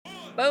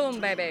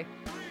Boom, baby.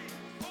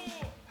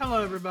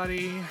 Hello,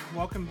 everybody.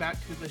 Welcome back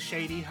to the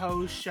Shady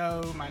Hose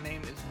Show. My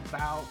name is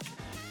Valk,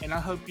 and I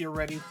hope you're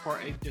ready for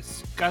a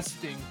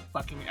disgusting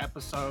fucking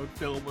episode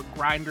filled with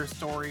grinder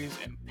stories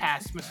and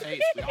past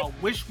mistakes we all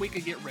wish we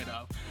could get rid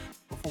of.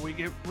 Before we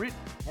get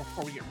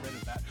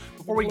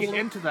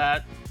into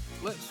that,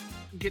 let's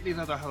get these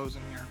other hoes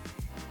in here.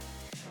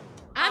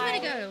 I'm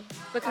going to go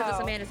because it's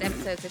Amanda's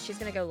episode, so she's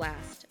going to go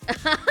last.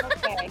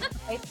 Okay,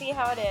 I see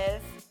how it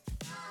is.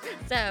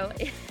 So,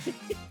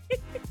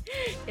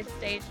 it's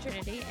Stage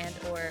Trinity and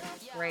or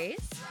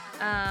Grace.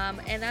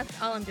 And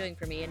that's all I'm doing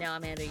for me. And now,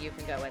 Amanda, you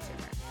can go. It's your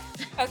turn.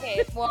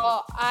 Okay,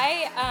 well,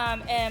 I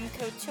am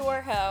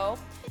Couture Ho.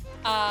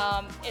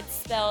 It's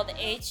spelled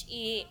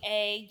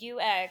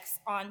Heaux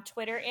on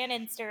Twitter and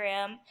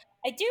Instagram.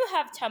 I do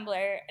have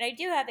Tumblr and I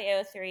do have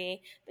AO3,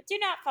 but do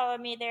not follow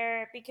me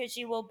there because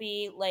you will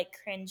be like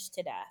cringe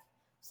to death.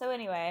 So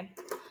anyway,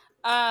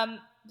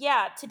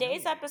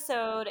 today's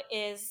episode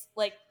is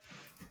like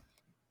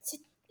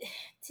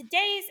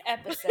today's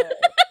episode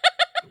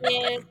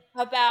is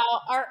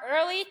about our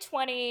early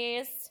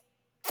 20s,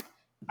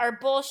 our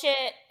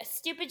bullshit,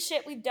 stupid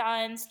shit we've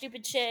done,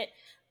 stupid shit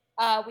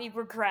we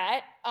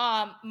regret.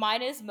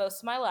 Mine is most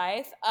of my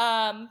life.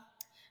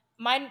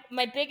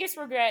 My biggest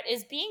regret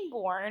is being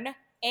born,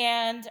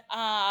 and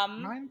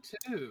Mine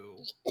too.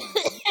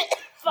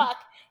 fuck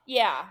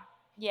yeah.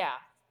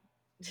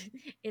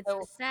 It's a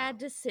sad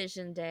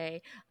decision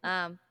day.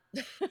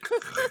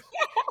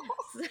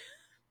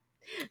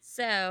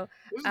 So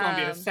this is gonna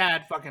be a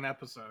sad fucking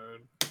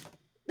episode.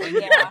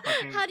 Yeah.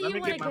 How do you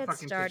want to get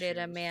started,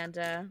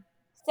 Amanda?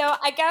 So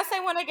I guess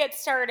I want to get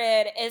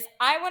started.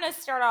 I want to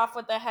start off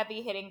with the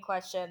heavy hitting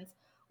questions.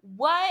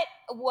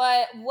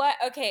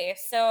 Okay,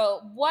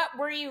 so what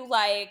were you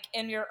like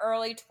in your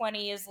early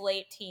 20s,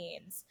 late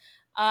teens?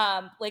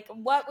 Like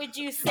what would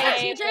you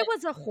say? TJ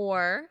was a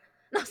whore.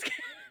 No,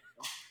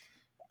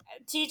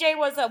 TJ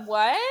was a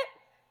what?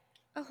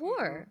 A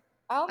whore.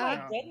 Oh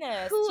my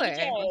goodness, whore.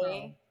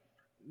 TJ.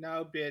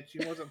 No, bitch,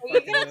 you wasn't Are fucking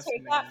you gonna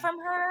listening. take that from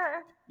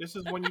her? This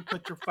is when you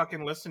put your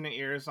fucking listening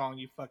ears on,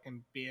 you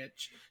fucking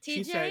bitch.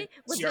 TJ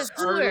was a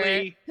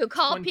whore who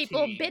called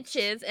people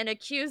bitches and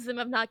accused them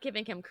of not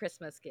giving him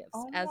Christmas gifts,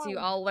 as you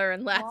all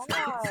learned last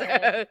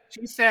episode.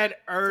 She said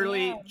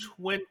early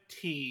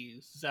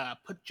 20s.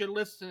 Put your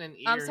listening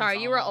ears on. I'm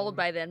sorry, you were old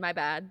by then. My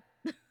bad.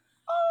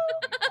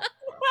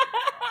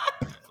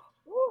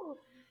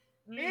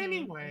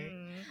 Anyway.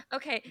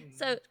 Okay,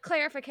 so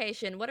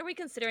clarification. What are we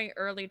considering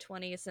early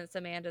 20s since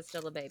Amanda's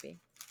still a baby?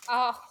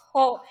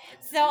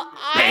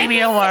 Baby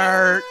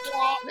alert!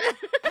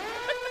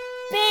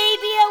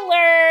 Baby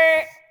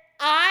alert!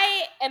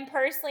 I am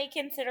personally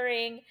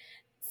considering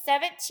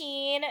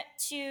 17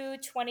 to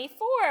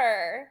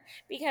 24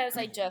 because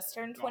I just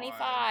turned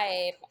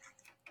 25.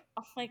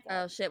 Oh my god.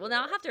 Oh shit. Well,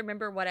 now I'll have to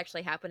remember what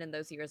actually happened in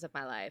those years of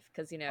my life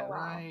because,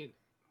 right.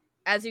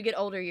 As you get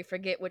older, you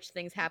forget which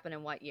things happen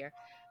in what year.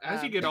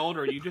 As you get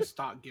older, you just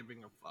stop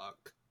giving a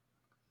fuck.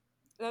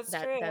 That's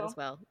true. That as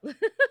well.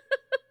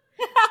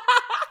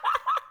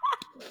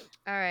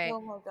 All right. Oh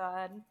my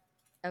god.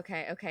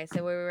 Okay.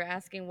 So we were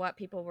asking what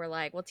people were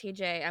like. Well,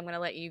 TJ, I'm going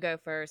to let you go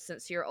first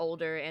since you're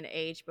older and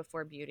age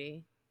before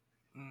beauty.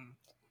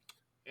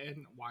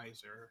 And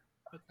wiser.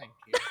 But thank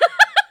you.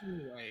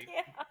 Anyway.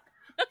 Yeah.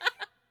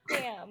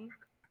 Damn.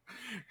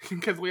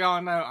 Because we all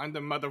know I'm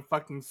the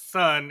motherfucking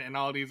son and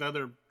all these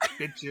other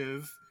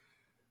bitches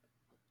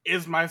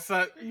is my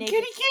son.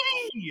 Kitty.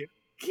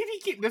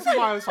 This is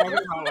why I was talking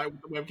about like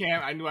with the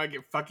webcam. I knew I'd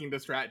get fucking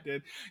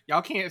distracted.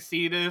 Y'all can't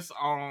see this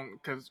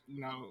because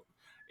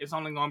it's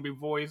only gonna be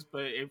voice.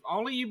 But if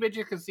only you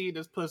bitches can see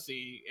this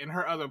pussy and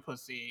her other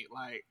pussy,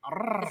 like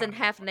it's in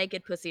half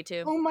naked pussy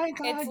too. Oh my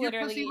god, it's your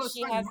literally pussy looks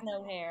she has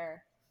no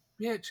hair.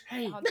 Bitch,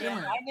 hey, Bye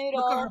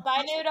Noodle.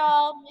 Bye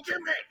Noodle.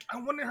 Damn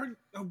it!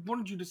 I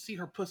wanted you to see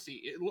her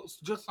pussy. It looks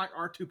just like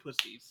our two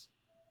pussies.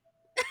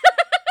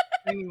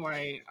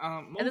 Anyway,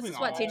 and this is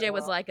what TJ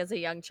was like as a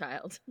young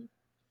child.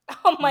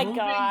 Oh my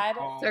god!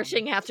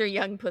 Searching after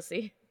young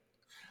pussy.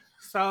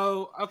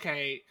 So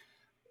okay,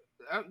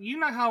 you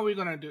know how we're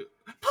gonna do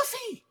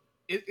pussy.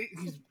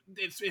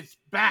 It's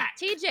back.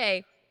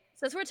 TJ,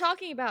 since we're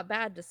talking about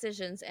bad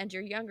decisions and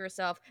your younger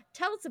self,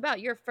 tell us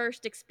about your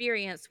first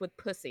experience with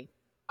pussy.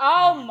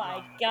 Oh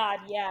my god,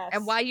 yes.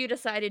 And why you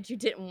decided you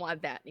didn't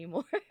want that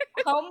anymore.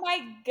 Oh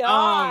my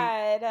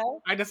god.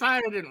 I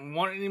decided I didn't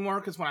want it anymore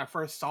because when I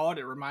first saw it,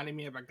 it reminded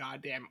me of a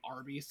goddamn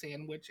Arby's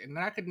sandwich, and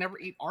then I could never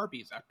eat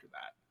Arby's after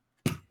that.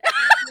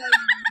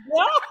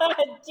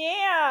 God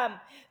damn.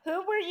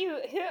 Who were you?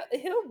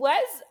 Who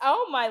was?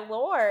 Oh my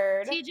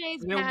lord.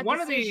 TJ's bad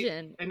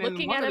decision.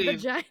 Looking at a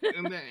vagina.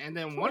 And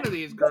then one of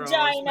these girls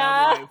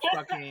smelled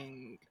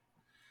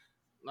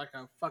like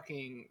a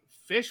fucking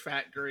fish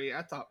factory.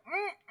 I thought,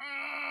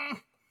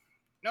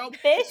 nope.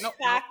 Fish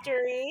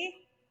factory.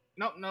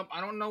 Nope. I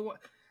don't know what.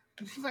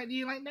 She's like, do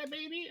you like that,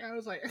 baby? I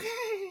was like,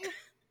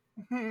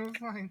 it's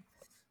fine.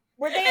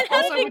 Were they?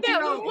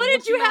 What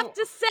did you have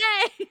to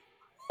say?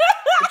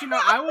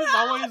 But I was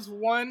always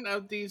one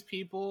of these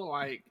people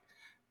like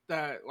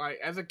that like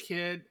as a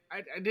kid,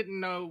 I didn't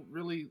know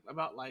really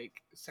about like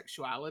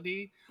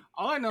sexuality.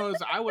 All I know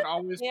is I would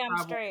always Damn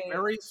travel straight.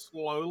 very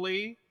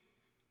slowly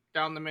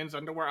down the men's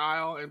underwear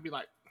aisle and be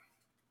like,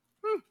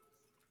 hmm.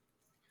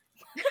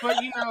 But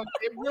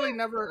it really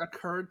never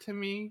occurred to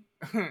me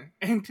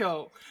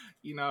until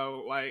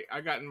like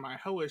I got in my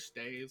hoish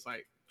days,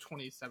 like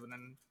 27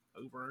 and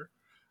over,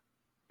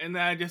 and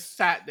then I just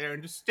sat there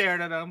and just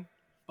stared at them,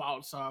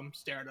 bought some,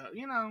 stared at,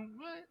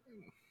 what?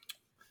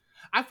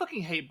 I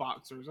fucking hate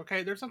boxers.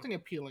 Okay, there's something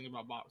appealing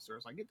about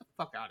boxers. Like, get the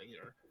fuck out of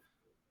here.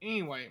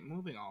 Anyway,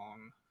 moving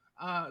on.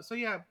 So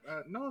yeah,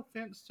 no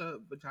offense to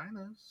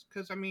vaginas,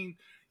 because I mean,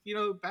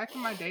 back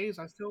in my days,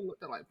 I still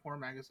looked at like porn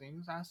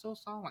magazines. I still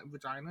saw like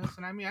vaginas,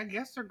 and I mean, I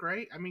guess they're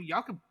great. I mean,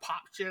 y'all can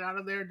pop shit out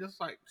of there, just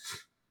like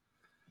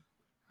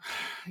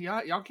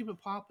y'all keep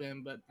it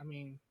popping. But I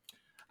mean,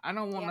 I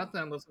don't want Yeah.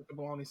 nothing unless it's a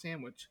bologna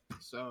sandwich.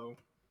 So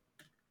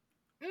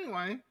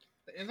anyway,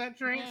 is that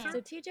your answer?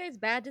 So TJ's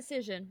bad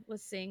decision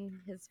was seeing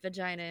his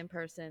vagina in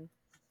person,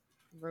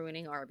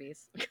 ruining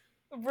Arby's.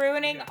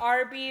 Ruining Yeah.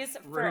 Arby's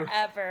Rude.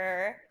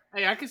 forever.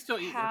 Hey, I can still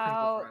eat their crinkle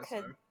How fries.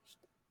 could?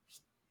 So.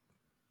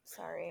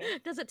 Sorry.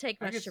 Does it take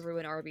I much guess. to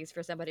ruin Arby's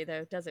for somebody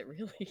though? Does it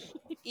really?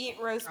 Eat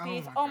roast Oh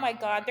beef. my Oh my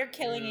god. god, they're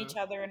killing Yeah. each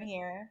other in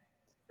here.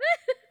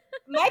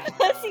 My Oh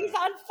my pussy's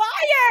god. on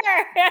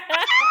fire!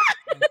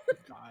 Oh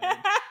my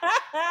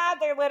god.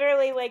 They're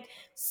literally like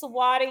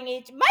swatting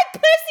each. My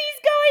pussy's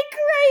going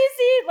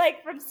crazy,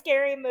 like from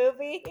Scary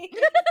Movie.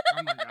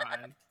 Oh my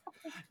god.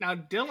 Now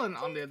Dylan,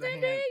 on the other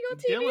Cindy, hand, your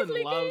TV's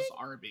Dylan loves leaking.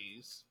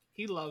 Arby's.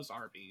 He loves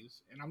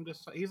Arby's, and I'm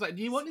just he's like,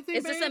 "Do you want anything,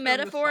 Is this babe?" a And I'm just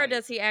metaphor or like,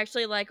 does he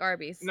actually like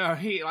Arby's? "No,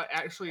 he like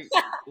actually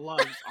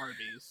loves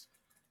Arby's."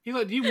 He's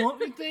like, "Do you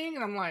want anything?"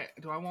 And I'm like,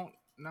 "Do I want?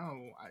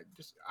 No,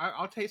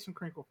 I'll take some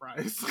crinkle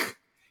fries."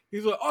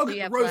 He's like, "I'll Do get you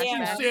the have roast beef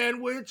flashbacks?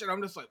 sandwich," and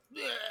I'm just like,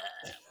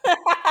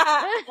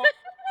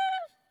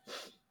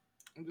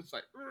 I'm just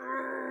like,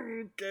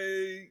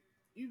 "Okay,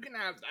 you can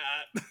have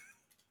that."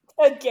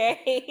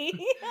 Okay.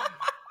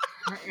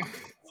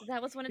 So that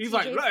was one of He's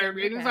like, TJ's and younger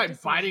he's bad like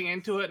decisions. biting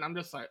into it, and I'm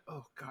just like,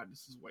 oh god,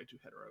 this is way too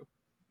hetero.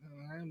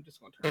 I'm just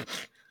gonna turn.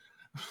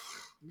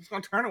 I'm just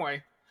gonna turn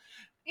away.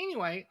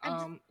 Anyway,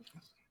 so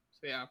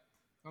yeah,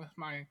 that's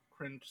my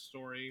cringe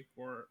story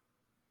for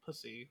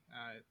pussy.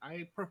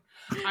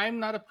 I'm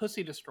not a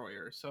pussy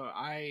destroyer, so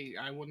I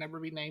will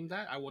never be named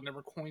that. I will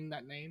never coin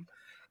that name.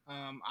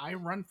 I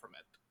run from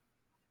it.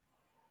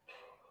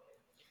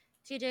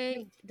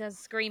 TJ does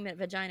scream at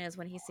vaginas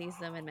when he sees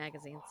them in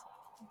magazines.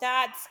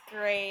 That's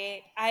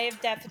great. I have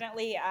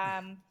definitely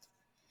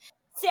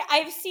see,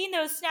 I've seen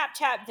those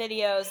Snapchat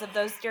videos of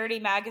those dirty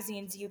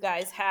magazines you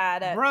guys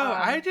had at Bro,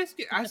 I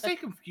stay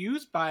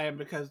confused by him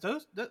because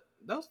those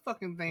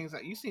fucking things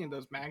that you see in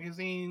those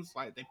magazines,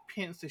 like they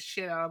pinch the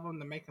shit out of them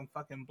to make them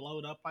fucking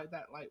blowed up like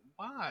that. Like,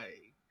 why?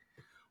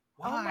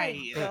 Oh my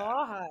Why?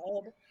 god.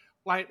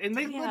 Like, and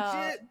they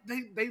Yeah.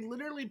 they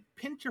literally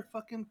pinch your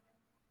fucking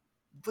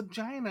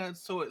vagina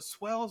so it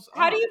swells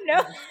How do up. you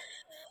know?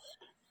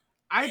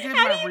 I did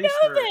How my do you know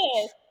research.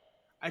 this?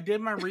 I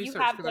did my You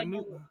research have because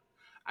like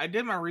I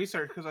did my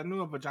research because I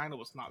knew a vagina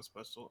was not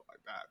supposed to look like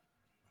that.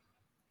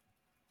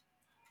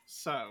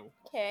 So,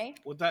 okay.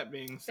 with that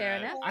being Fair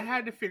said, enough. I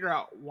had to figure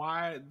out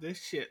why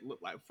this shit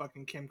looked like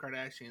fucking Kim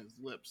Kardashian's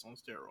lips on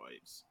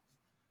steroids.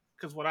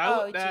 Because what I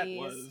Oh looked at jeez.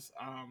 was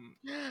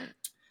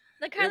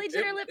The Kylie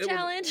Jenner lip it was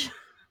challenge.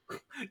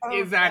 Oh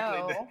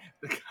exactly no.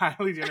 the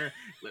Kylie Jenner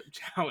lip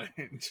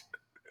challenge.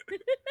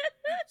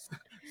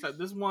 So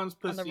this one's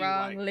On the pussy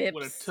wrong like would have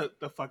lips. took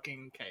the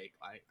fucking cake.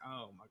 Like,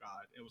 oh my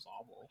god, it was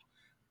awful.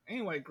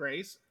 Anyway,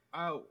 Grace,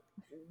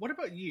 what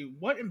about you?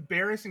 What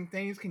embarrassing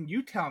things can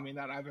you tell me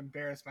that I've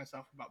embarrassed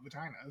myself about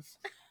vaginas?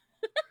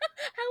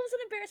 How was it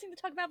embarrassing to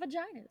talk about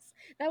vaginas?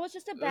 That was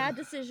just a bad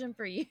decision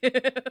for you.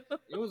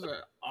 It was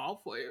a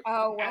awful.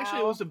 Oh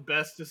Actually, it was wow. the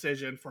best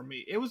decision for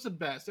me. It was the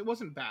best. It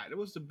wasn't bad. It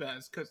was the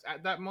best because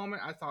at that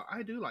moment I thought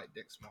I do like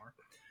dicks more.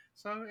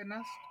 So, and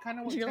that's kind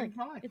of what You're like, changed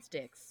my life. it's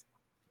dicks.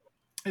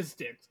 It's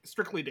dicks,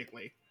 strictly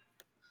dickly.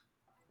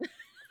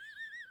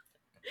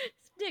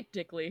 It's Dick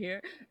Dickley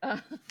here.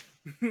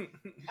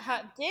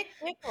 Dick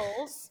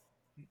Pickles.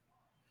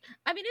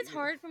 I mean, it's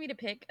hard for me to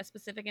pick a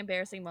specific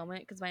embarrassing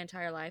moment because my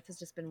entire life has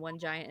just been one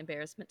giant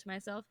embarrassment to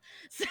myself.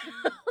 So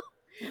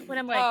when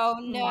I'm like, Oh Wah,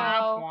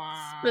 no.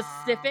 wah.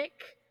 specific,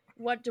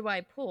 what do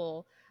I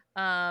pull?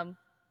 And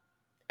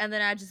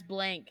then I just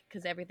blank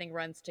because everything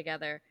runs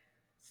together.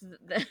 So,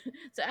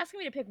 so asking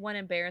me to pick one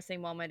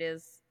embarrassing moment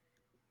is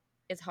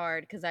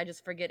hard because I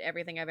just forget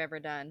everything I've ever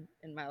done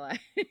in my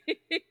life.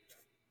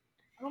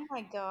 Oh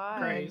my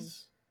god.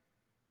 Grace,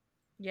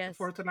 Yes.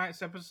 for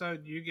tonight's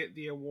episode, you get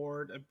the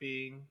award of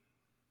being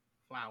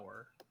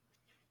flour.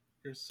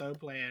 You're so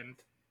bland.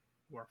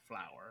 You're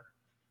flour.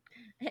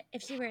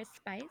 If she wears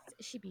spice,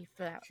 she'd be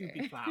flour. She'd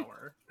be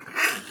flour.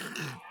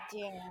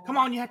 Damn. Come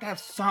on, you have to have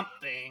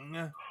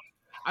something.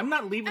 I'm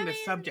not leaving I the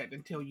mean, subject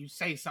until you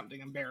say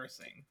something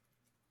embarrassing.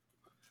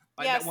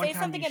 Like Yeah, that one say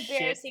time something you shit,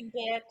 embarrassing,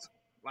 bitch.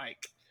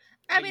 like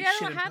I you mean, I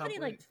shit don't in have any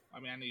like. public. I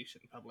mean, I know you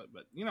shit in public,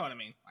 but you know what I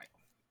mean. Like,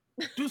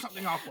 Do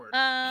something awkward.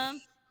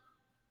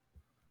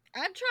 I'm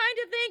trying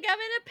to think. I'm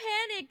in a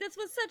panic. This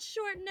was such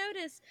short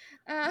notice.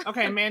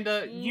 Okay,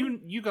 Amanda,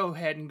 you go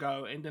ahead and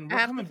go, and then I we're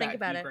have to coming think back to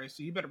about you, it. Grace.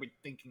 So you better be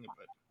thinking of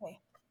it. Okay.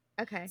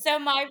 Okay. So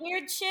my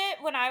weird shit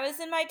when I was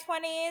in my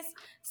 20s.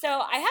 So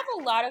I have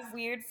a lot of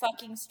weird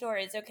fucking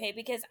stories, okay?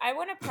 Because I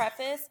want to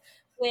preface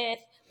with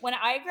when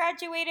I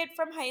graduated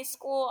from high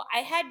school, I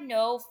had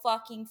no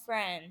fucking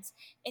friends.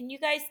 And you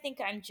guys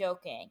think I'm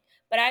joking,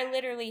 but I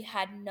literally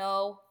had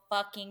no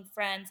fucking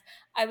friends.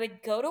 I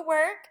would go to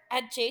work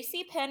at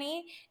JC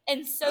Penney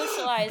and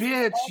socialize with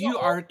Bitch, all the you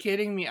old. are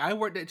kidding me. I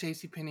worked at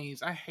JC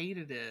Penney's. I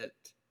hated it.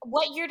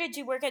 What year did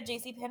you work at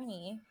JC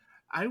Penney?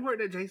 I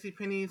worked at JC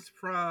Penney's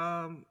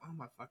from oh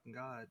my fucking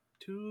god,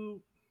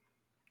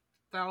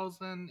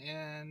 2000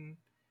 and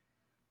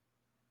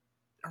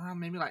around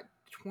maybe like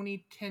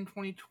 2010,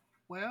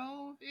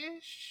 2012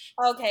 ish.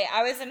 Okay,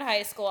 I was in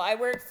high school. I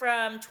worked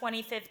from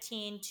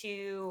 2015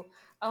 to,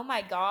 oh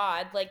my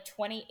god, like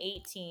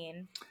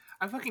 2018.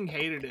 I fucking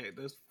hated it.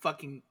 Those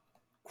fucking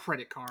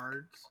credit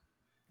cards.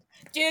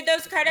 Dude,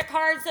 those credit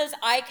cards, those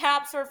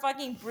iCaps were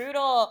fucking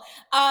brutal.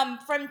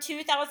 From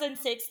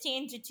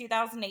 2016 to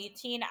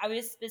 2018, I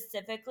was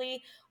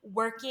specifically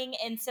working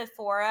in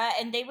Sephora,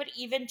 and they would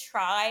even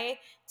try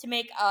to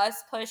make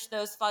us push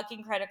those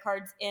fucking credit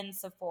cards in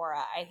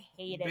Sephora. I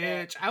hated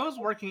it. Bitch, I was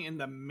working in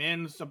the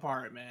men's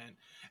department,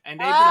 and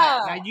they'd be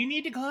like, "Now Oh, you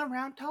need to go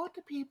around, talk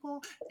to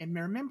people, and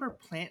remember,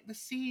 plant the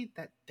seed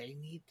that they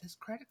need this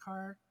credit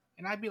card."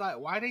 And I'd be like,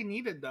 "Why they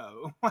need it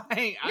though?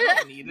 Like, I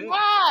don't need it.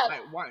 yeah.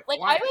 Like, why? Like I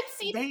Why would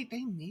see they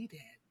need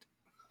it?"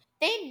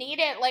 they need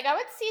it. Like I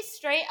would see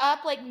straight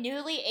up like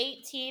newly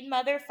 18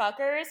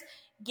 motherfuckers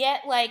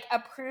get like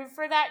approved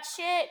for that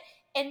shit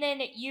and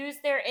then use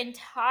their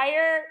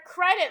entire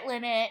credit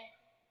limit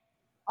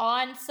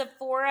on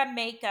Sephora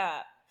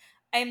makeup.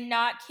 I'm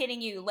not kidding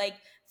you. Like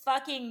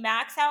fucking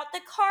max out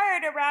the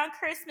card around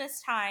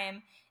Christmas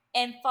time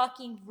and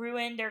fucking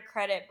ruin their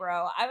credit,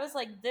 bro. I was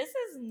like, this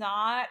is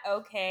not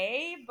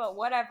okay, but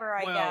whatever,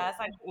 I Well, guess.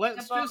 I'm getting a let's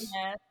just.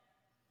 bonus.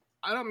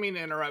 I don't mean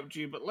to interrupt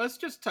you, but let's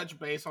just touch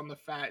base on the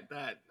fact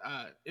that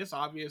it's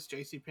obvious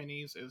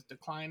JCPenney's is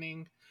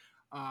declining.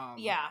 Um,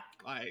 Yeah.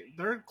 like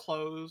their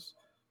clothes,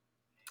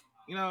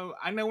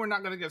 I know we're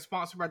not going to get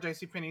sponsored by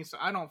JCPenney, so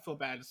I don't feel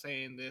bad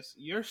saying this.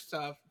 Your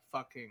stuff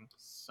fucking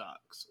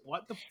sucks.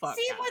 What the fuck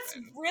See, what's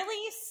happened?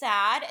 really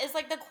sad is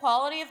like the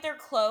quality of their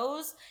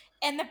clothes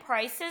and the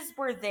prices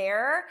were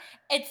there.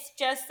 It's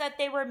just that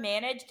they were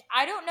managed.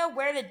 I don't know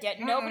where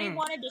nobody Mm-mm.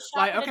 wanted to shop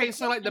Like, at a okay,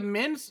 so like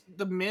department.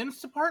 the men's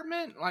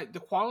department, like the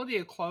quality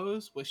of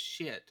clothes was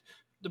shit.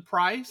 The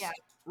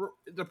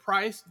Yeah,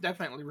 price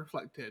definitely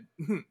reflected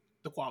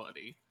the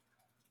quality.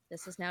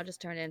 This has now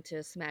just turned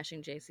into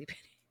smashing JCPenney.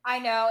 I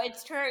know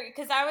it's true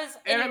because I was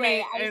And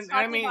anyway. I was I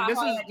talking mean, about this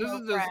how I is had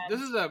no friends.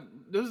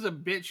 this is a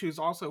bitch who's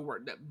also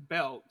worked at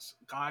Belk's.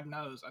 God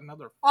knows,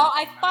 another Oh,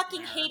 I fucking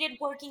fucking nightmare. hated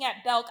working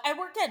at Belk. I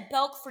worked at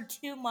Belk for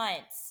 2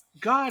 months.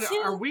 God,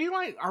 Two. are we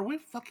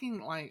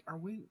fucking like, are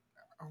we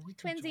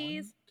conjoined?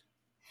 Twinsies.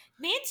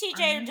 Me and Are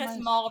TJ are you just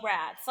guys? mall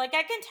rats. Like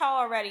I can tell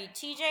already.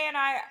 TJ and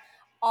I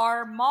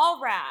are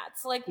mall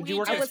rats. Like Did you we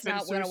work I at just was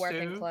not going to Spencer's work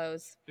in too?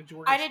 clothes. Did you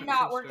work I at did not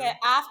Spencer's work too? at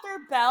after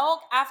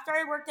Belk. After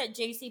I worked at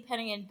JC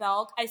Penney and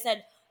Belk, I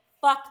said,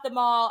 "Fuck the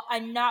mall.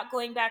 I'm not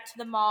going back to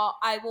the mall.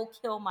 I will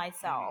kill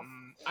myself."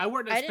 I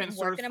worked at I didn't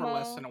work Spencer's in a for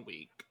less than mall a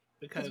week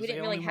because we because they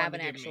didn't really only have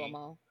wanted to an give actual me.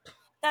 mall.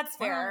 That's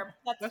Well, fair.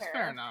 That's that's fair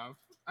fair. enough.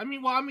 I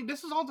mean,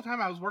 this is all the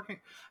time I was working.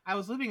 I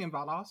was living in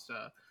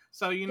Valdosta,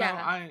 so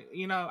Yeah.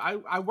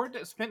 I worked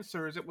at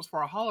Spencer's. It was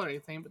for a holiday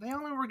thing, but they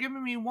only were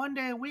giving me one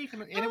day a week,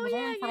 and it was only Oh for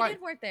yeah, you like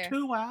did work there,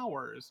 2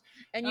 hours.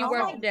 and And I you Oh was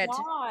my like, worked at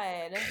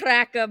god.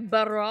 Cracker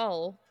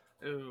Barrel.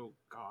 oh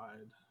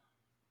god.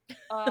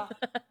 Uh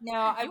no,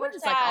 I You were worked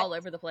just like at all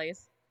over the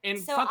place. And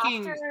so after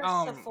fucking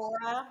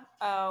Sephora.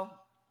 Oh.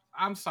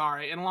 I'm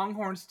sorry, in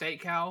Longhorn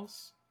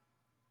Steakhouse.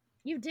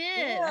 You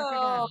did. I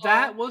forgot. Ew.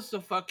 That was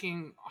the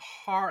fucking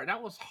hard.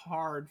 That was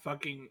hard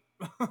fucking.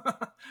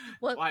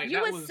 Well, Like you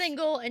that was was.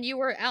 single and you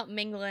were out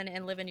mingling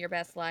and living your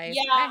best life.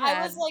 Yeah, I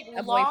I was had like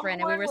a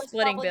boyfriend and we Longhorn were was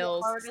splitting probably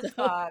bills. hard as So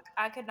fuck.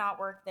 I could not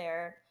work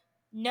there.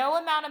 No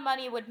amount of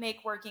money would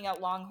make working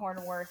at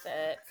Longhorn worth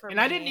it for And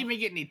I didn't me. even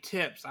get any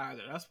tips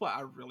either. That's what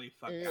I really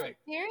fucking. ugh.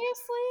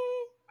 Seriously?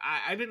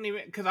 I didn't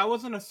even because I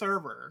wasn't a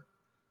server.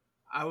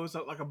 I was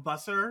like a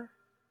busser,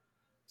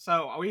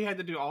 so we had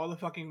to do all the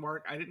fucking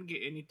work. I didn't get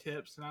any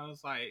tips, and I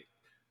was like,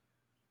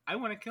 I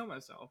want to kill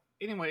myself.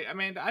 Anyway,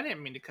 Amanda, I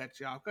didn't mean to cut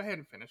you off. Go ahead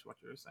and finish what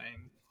you were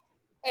saying.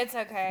 It's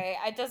okay.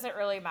 It doesn't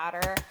really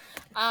matter.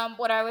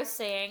 What I was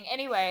saying.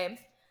 Anyway,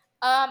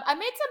 I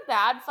made some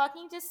bad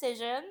fucking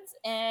decisions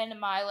in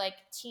my like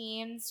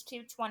teens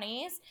to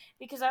 20s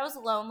because I was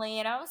lonely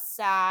and I was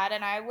sad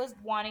and I was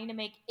wanting to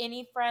make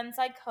any friends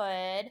I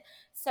could.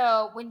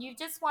 So when you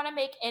just want to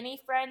make any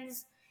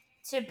friends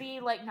to be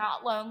like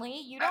not lonely,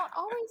 you don't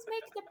always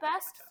make the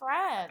best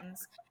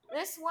friends.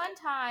 This one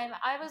time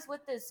I was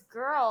with this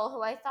girl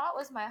who I thought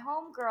was my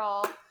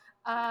homegirl.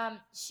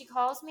 She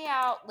calls me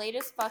out late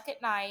as fuck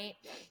at night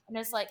and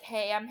is like,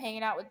 "Hey, I'm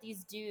hanging out with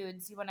these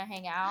dudes. You want to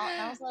hang out?"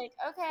 And I was like,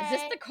 Is this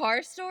 "Okay." the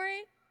car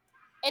story?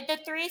 At the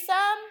threesome?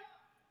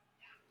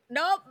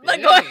 Nope,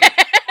 but go Hey, ahead.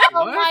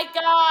 Oh what? my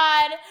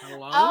god! Oh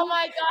Hello?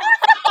 my god!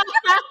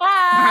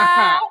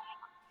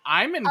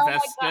 I'm Oh my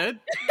god! invested.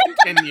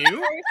 Can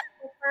you?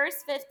 The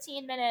first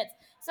 15 minutes.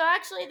 So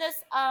actually, this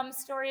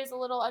story is a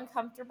little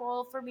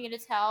uncomfortable for me to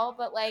tell,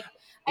 but like,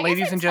 I guess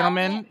Ladies I'm and telling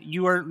it. gentlemen,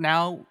 you are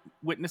now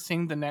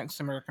witnessing the next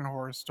American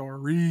Horror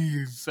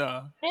Stories. This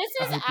I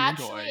is hope you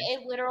actually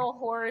enjoy. a literal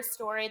horror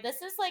story.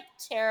 This is like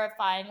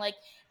terrifying. Like,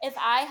 if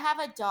I have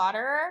a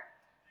daughter,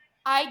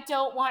 I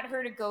don't want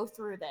her to go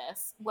through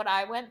this, what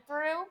I went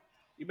through,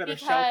 You better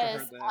shelter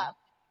because her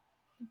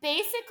then.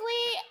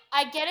 basically,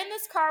 I get in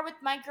this car with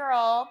my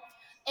girl,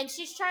 and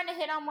she's trying to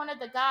hit on one of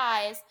the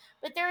guys,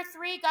 but there are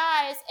three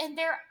guys, and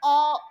they're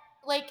all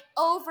like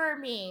over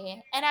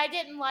me, and I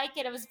didn't like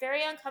it. It was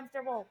very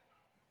uncomfortable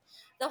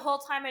the whole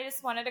time. I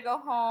just wanted to go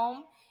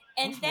home,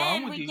 and What's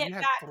wrong then with we you? get You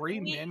had back. three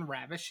We men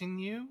ravishing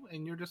you,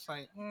 and you're just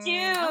like, I'm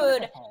gonna go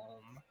Dude,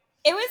 home.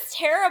 it was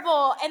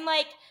terrible. And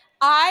like,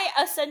 I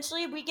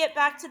essentially, we get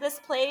back to this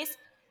place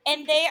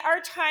and they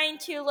are trying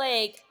to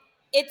like,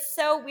 it's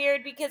so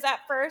weird because at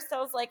first I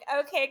was like,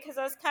 okay, because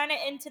I was kind of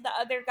into the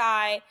other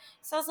guy.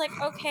 So I was like,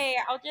 okay,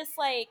 I'll just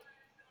like,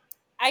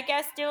 I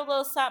guess do a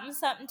little something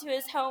something to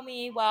his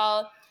homie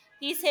while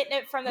he's hitting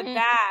it from the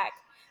back.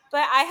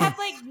 But I had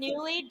like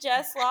newly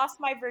just lost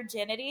my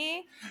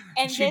virginity,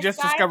 and She this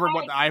just guy discovered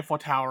what had, the Eiffel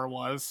Tower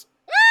was.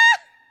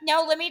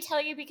 no, let me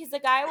tell you, because the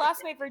guy I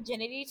lost my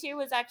virginity to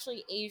was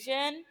actually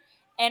Asian,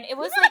 and it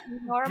was like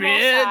normal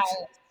Bitch, size.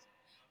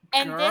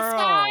 And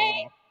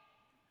girl.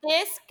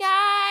 this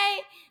guy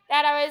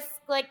that I was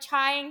like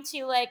trying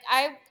to like,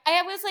 I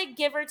was like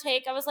give or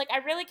take. I was like, I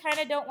really kind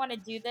of don't want to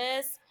do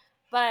this,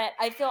 but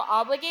I feel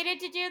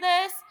obligated to do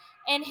this.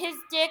 And his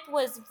dick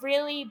was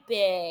really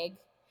big.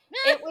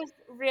 It was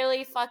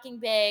really fucking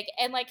big,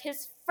 and like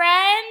his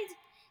friend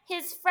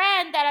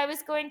that I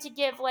was going to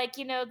give, like,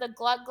 you know, the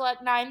Gluck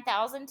Gluck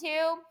 9,000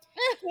 to,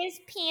 his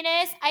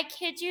penis, I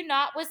kid you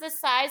not, was the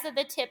size of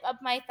the tip of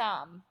my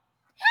thumb.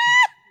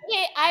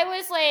 I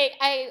was like,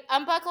 I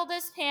unbuckled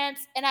his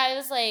pants and I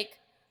was like,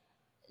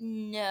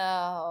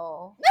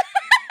 no.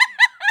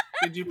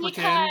 Did you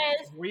pretend?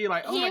 Because Were you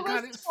like, oh he my was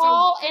god, it's so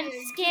tall and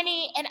big?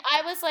 skinny, and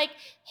I was like,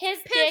 his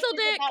dick Pencil is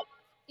dick. about.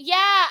 Yeah,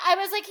 I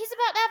was like, he's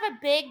about to have a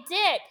big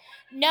dick.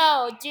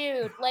 No,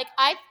 dude, like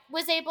I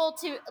was able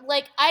to,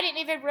 like, I didn't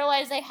even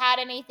realize I had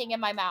anything in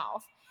my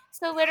mouth.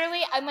 So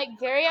literally, I'm like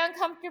very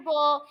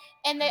uncomfortable,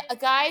 and the a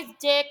guy's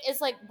dick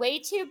is like way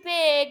too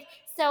big.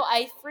 So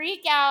I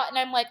freak out, and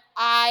I'm like,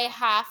 I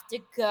have to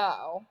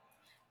go.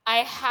 I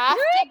have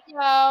to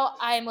go.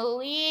 I'm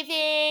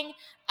leaving.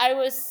 I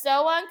was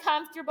so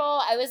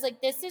uncomfortable. I was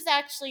like, this is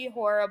actually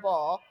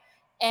horrible.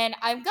 And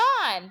I'm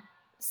gone.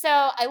 So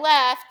I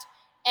left.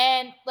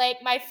 And like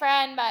my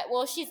friend,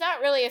 well, she's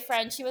not really a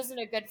friend. She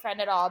wasn't a good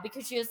friend at all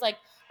because she was like,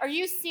 are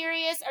you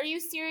serious? Are you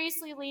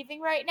seriously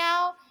leaving right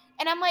now?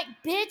 And I'm like,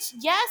 bitch,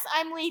 yes,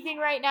 I'm leaving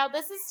right now.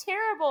 This is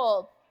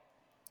terrible.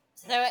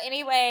 So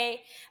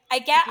anyway, I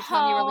Did get you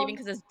tell him you were leaving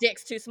home. because his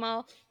dick's too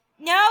small?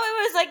 No,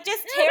 it was like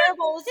just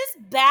terrible. It was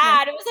just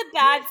bad. It was a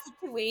bad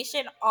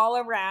situation all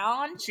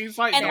around. She's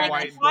like And the Fair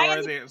like the enough. white guy in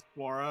Dora the, the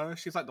Explorer.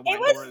 She's like the it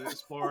white Dora the was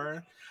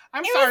Explorer.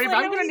 I'm it was sorry, but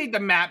I'm gonna literally need the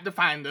map to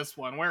find this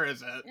one. Where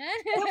is it?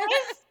 it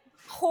was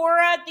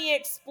Cora the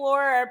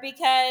Explorer,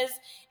 because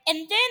and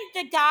then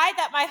the guy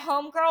that my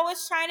homegirl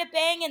was trying to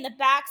bang in the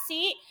back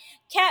seat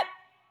kept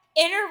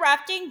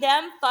interrupting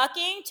them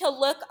fucking to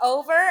look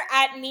over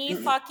at me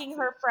fucking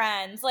her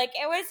friends. Like,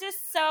 it was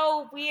just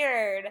so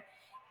weird.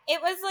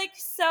 It was like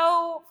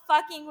so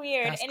fucking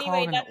weird. That's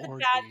Anyway, called an that's a bad.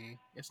 orgy.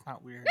 It's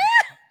not weird.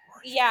 It's called an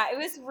orgy. Yeah, it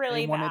was They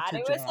really wanted bad. to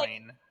It was like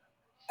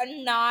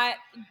join. not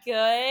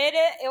good.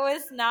 It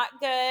was not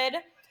good.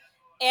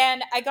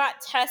 And I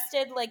got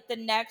tested like the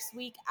next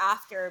week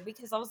after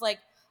because I was like,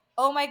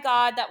 oh my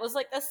God, that was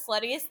like the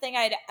sluttiest thing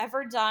I'd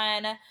ever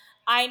done.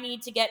 I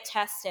need to get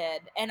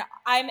tested. And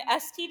I'm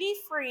STD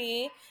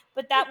free,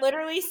 but that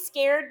literally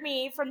scared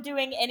me from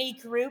doing any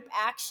group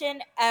action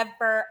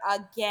ever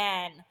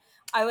again.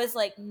 I was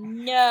like,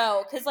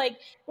 no. Because like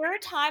there were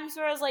times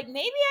where I was like,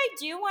 maybe I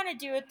do want to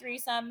do a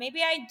threesome.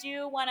 Maybe I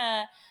do want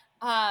to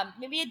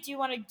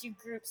do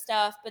group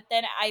stuff, but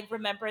then I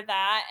remember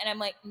that and I'm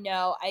like,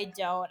 no, I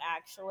don't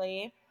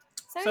actually.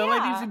 So So,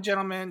 ladies yeah. and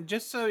gentlemen,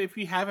 just so if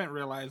you haven't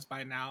realized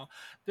by now,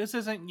 this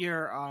isn't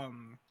your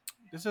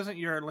this isn't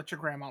your let your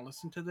grandma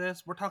listen to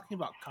this. We're talking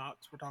about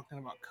cocks. We're talking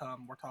about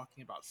cum. We're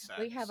talking about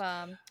We have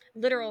sex.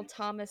 literal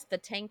Thomas the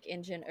Tank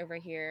Engine over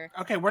here.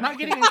 Okay, we're not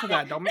getting into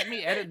that. Don't make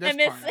me edit this and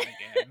Miss part out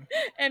again.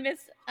 and Miss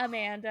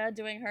Amanda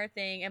doing her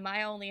thing, and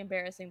my only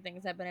embarrassing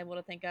things I've been able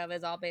to think of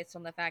is all based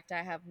on the fact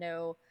I have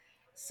no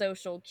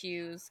social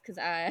cues because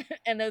I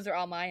and those are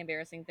all my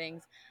embarrassing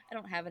things. I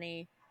don't have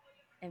any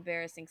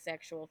embarrassing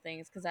sexual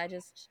things because I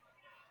just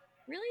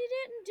really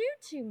didn't do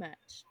too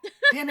much.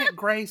 Damn it,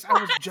 Grace. I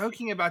was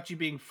joking about you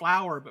being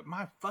flower, but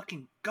my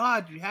fucking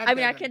God, you had I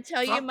mean, that I in can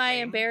tell you my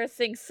something.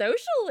 embarrassing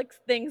social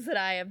things that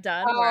I have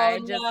done where Oh I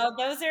just no,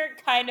 those are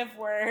kind of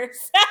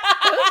worse.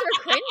 those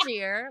are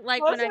cringier.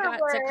 Like Those when I are got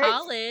to worse.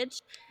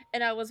 college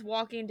and I was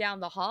walking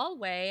down the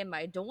hallway in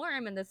my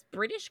dorm, and this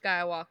British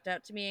guy walked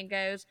up to me and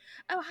goes,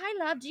 "Oh,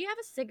 hi, love. Do you have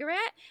a cigarette?"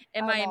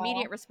 And Oh my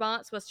immediate no.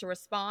 response was to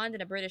respond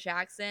in a British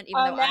accent,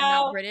 even Oh though I'm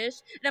not no. British.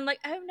 And I'm like,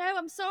 "Oh no,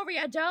 I'm sorry,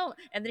 I don't."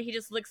 And then he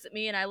just looks at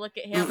me, and I look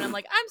at him, and I'm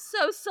like, "I'm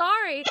so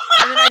sorry."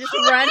 And then I just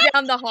run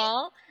down the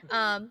hall.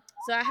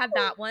 So I had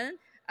that one.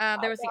 There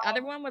Oh was the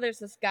other wow. one where there's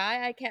this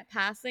guy I kept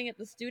passing at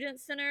the student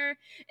center,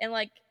 and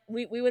like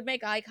we would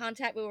make eye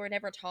contact, but we would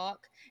never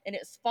talk. And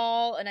it's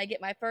fall, and I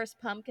get my first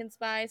pumpkin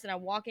spice, and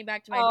I'm walking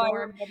back to my Oh, I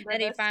dorm, remember and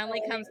he this finally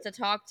story. comes to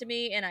talk to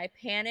me, and I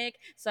panic,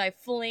 so I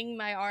fling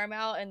my arm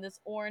out, and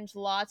this orange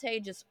latte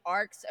just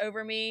arcs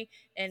over me,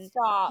 and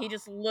Stop. he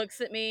just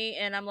looks at me,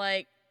 and I'm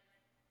like,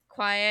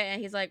 quiet,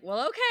 and he's like,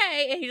 well,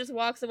 okay, and he just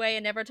walks away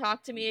and never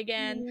talked to me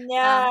again. Things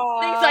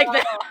No. like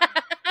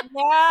that.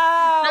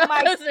 No,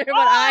 my Those are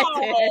what I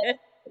God. did.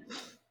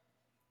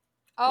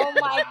 Oh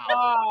my Wow.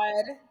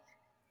 God.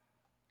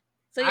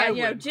 So yeah, I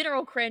would,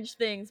 general cringe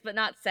things, but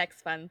not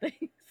sex fun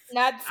things.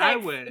 Not I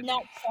sex, would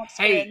not sex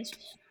cringe. hate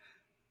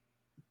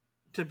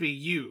to be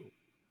you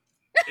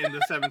in the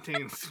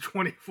 17th to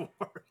 24th.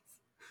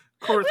 Of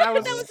course, I That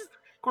was. was just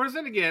Of course,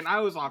 then again,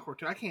 I was awkward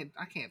too. I can't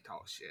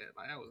talk shit.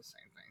 Like I was the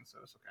same thing, so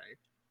it's okay.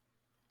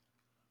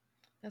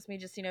 that's me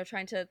just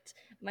trying to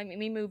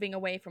me moving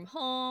away from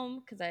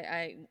home because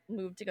I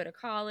moved to go to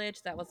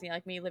college. That was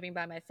like me living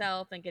by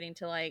myself and getting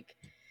to like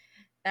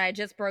I had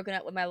just broken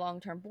up with my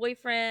long-term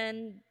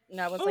boyfriend,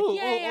 and I was like,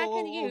 yay, I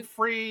can you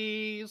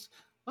Freeze.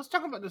 Let's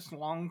talk about this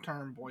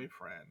long-term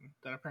boyfriend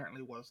that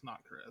apparently was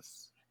not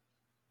Chris.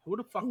 Who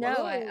the fuck was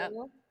no it? I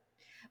Ooh.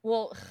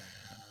 well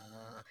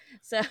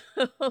so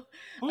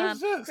Who is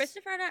this?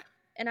 Christopher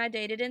and I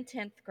dated in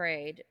 10th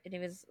grade,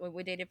 and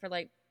we dated for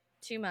like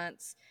 2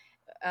 months,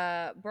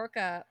 broke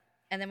up,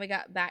 and then we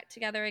got back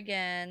together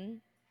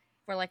again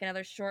for like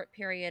another short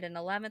period in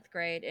 11th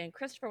grade, and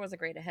Christopher was a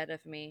grade ahead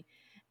of me,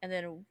 and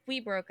then we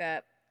broke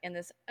up, and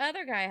this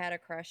other guy had a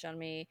crush on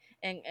me,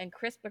 and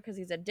Chris, because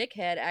he's a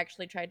dickhead,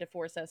 actually tried to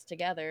force us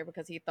together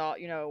because he thought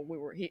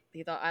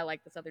he thought I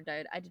liked this other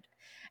dude. I did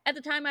at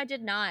the time, I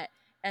did not.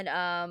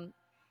 And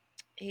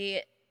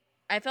he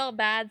I felt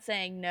bad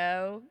saying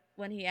no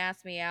when he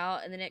asked me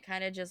out, and then it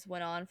kind of just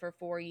went on for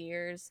 4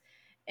 years,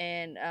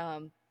 and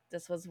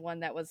this was one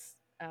that was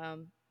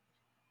I'm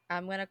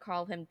gonna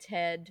call him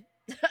Ted,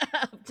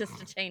 just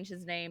to change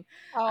his name.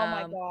 Oh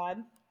my Um, God.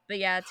 but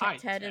yeah, Hi,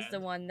 Ted is the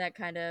Ted. one that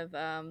kind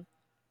of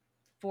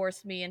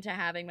forced me into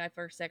having my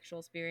first sexual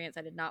experience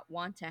I did not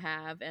want to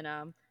have, and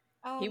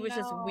Oh he was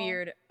just no.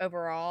 weird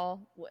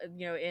overall.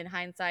 In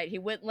hindsight, he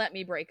wouldn't let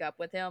me break up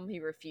with him. He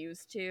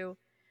refused to.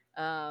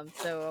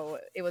 So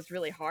it was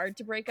really hard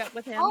to break up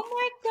with him.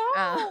 Oh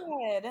Uh,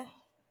 my God.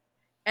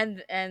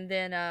 and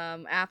then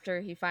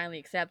after he finally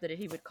accepted it,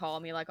 he would call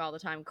me like all the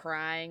time,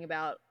 crying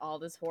about all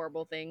these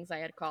horrible things I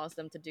had caused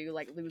him to do,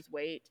 like lose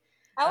weight.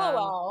 Um,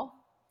 LOL.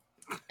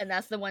 and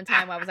that's the one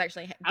time I was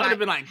actually I would have back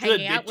been like, "Good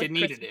hanging out bitch, you with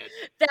needed Chris. it."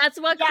 That's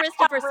what Yeah,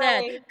 Christopher said,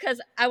 really. because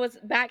I was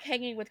back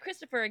hanging with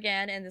Christopher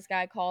again, and this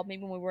guy called me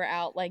when we were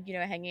out, like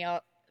hanging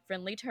out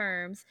friendly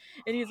terms,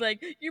 and he's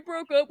like, "You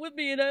broke up with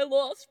me, and I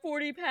lost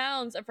 40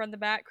 pounds." And from the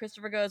back,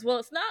 Christopher goes, "Well,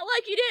 it's not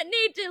like you didn't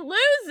need to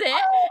lose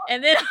it."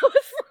 And then I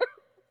was,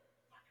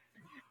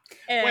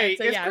 and Wait,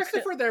 so is yeah,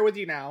 Christopher there with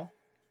you now?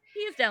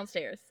 he's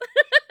downstairs.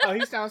 Oh,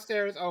 he's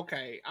downstairs.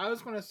 Okay, I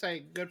was gonna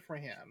say good for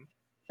him.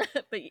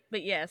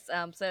 But yes,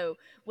 so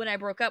when I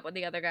broke up with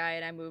the other guy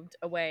and I moved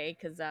away,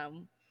 because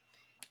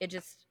it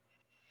just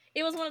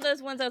it was one of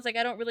those ones I was like,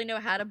 I don't really know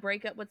how to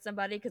break up with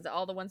somebody, because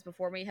all the ones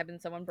before me have been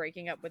someone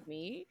breaking up with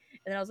me,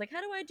 and then I was like,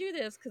 how do I do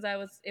this? Because I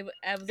was It's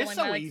only my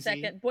so like easy.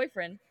 second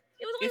boyfriend.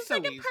 It was only It's the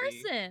so second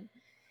easy. person,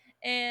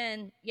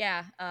 and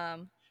yeah,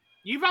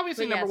 You've but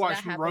obviously yeah, never so that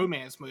watched happened.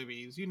 romance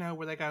movies,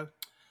 where they go,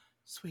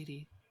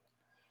 "Sweetie,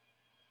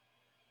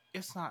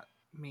 it's not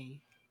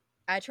me.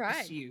 I It's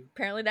tried. you.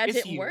 Apparently, that It's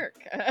didn't you. work.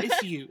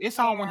 It's you. It's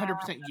all Yeah.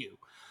 100% you."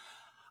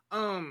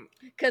 Um.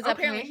 Because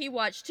apparently Okay. he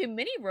watched too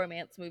many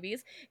romance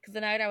movies. Because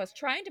the night I was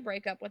trying to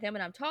break up with him,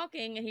 and I'm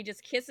talking, and he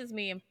just kisses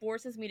me and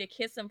forces me to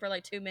kiss him for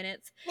like 2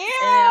 minutes, and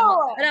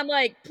then Ew. I'm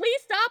like,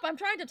 please stop! I'm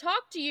trying to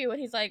talk to you, and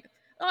he's like,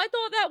 oh, I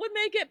thought that would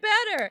make it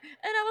better, and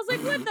I was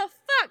like, what I'm the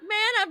fuck,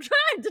 man? I'm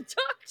trying to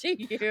talk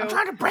to you,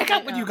 trying to break up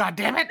and with you. God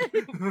damn it.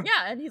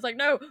 yeah, and he's like,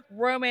 no,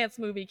 romance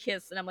movie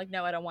kiss, and I'm like,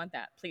 no, I don't want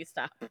that. Please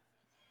stop.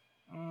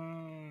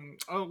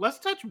 Let's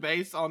touch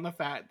base on the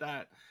fact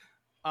that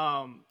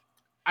um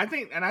I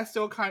think, and I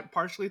still kind of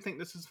partially think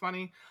this is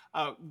funny.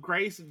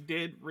 Grace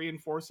did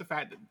reinforce the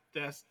fact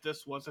that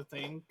this was a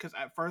thing, because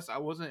at first I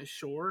wasn't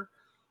sure,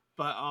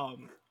 but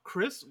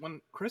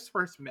when Chris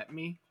first met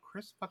me,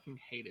 Chris fucking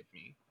hated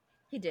me.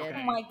 He did. Oh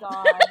Okay, my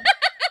God.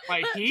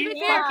 like To he be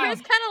fair, Yeah. Chris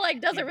fucking kind of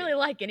like doesn't hated. really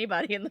like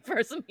anybody in the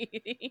first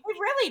meeting. It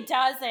really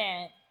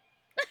doesn't.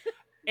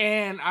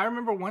 And I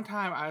remember one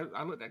time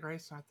I looked at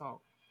Grace and I thought,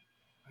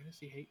 why does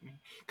he hate me?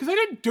 Because I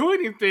didn't do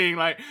anything.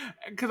 Like,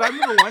 because I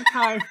remember one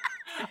time,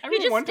 I He remember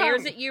just one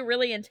stares time. at you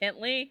really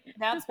intently.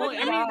 That's Well, what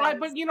he I mean, like,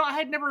 does. but I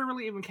had never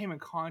really even came in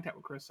contact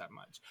with Chris that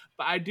much.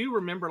 But I do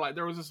remember, like,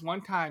 there was this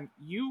one time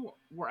you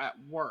were at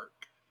work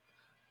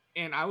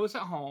and I was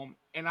at home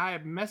and I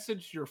had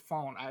messaged your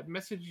phone. I had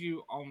messaged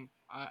you on,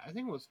 I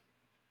think it was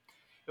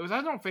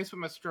either on Facebook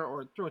Messenger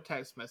or through a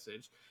text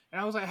message. And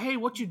I was like, hey,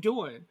 what you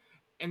doing?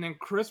 And then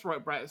Chris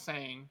wrote back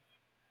saying,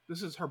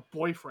 this is her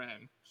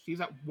boyfriend. She's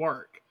at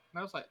work. And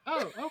I was like,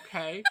 oh,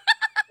 okay.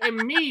 And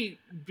me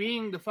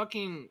being the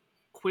fucking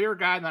queer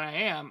guy that I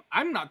am,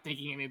 I'm not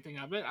thinking anything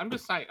of it. I'm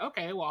just like,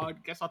 okay, well, I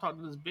guess I'll talk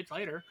to this bitch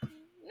later.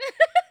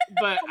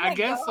 But Oh I my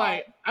guess, God.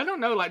 like, I don't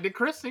know, like, did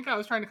Chris think I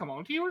was trying to come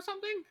on to you or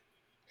something?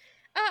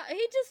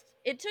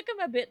 It took him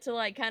a bit to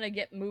like kind of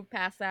get moved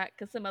past that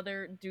because some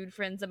other dude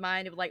friends of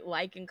mine would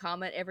like and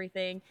comment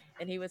everything,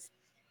 and he was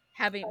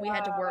we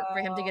had to work for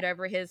him to Oh. get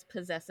over his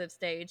possessive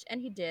stage,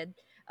 and he did.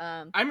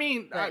 I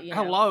mean, But you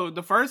know, hello.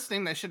 The first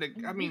thing that should have,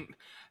 I mean,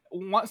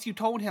 once you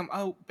told him,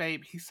 oh,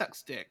 babe, he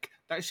sucks dick,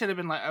 that should have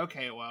been like,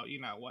 okay, well,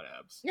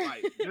 whatevs.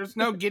 Like, there's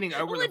no getting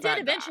over well, the it did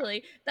fact that.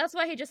 eventually. That's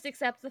why he just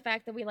accepts the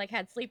fact that we like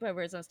had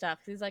sleepovers and stuff.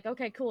 'Cause he's like,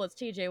 okay, cool, it's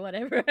TJ,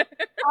 whatever.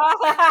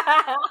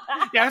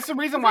 Yeah, that's the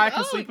reason He's why like, I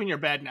can oh, sleep in your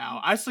bed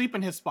now. I sleep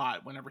in his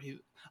spot whenever he.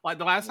 Like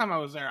the last time I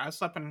was there, I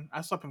slept in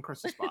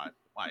Chris's spot.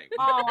 Like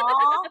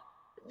Aw.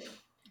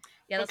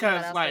 yeah, that's what because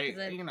about us. Because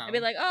like then I'd be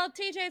like, "Oh,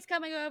 TJ's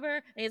coming over,"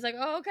 and he's like,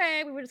 "Oh,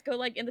 okay." We would just go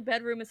like in the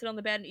bedroom and sit on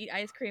the bed and eat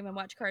ice cream and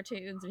watch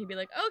cartoons, and he'd be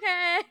like,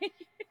 "Okay."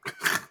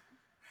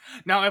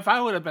 now if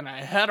I would have been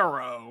a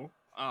hetero,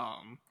 he Yeah,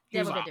 a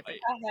was little like, bit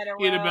different. A hetero.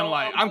 he'd have been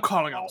like, Oh I'm my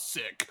calling God. out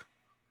sick,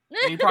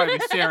 and he'd probably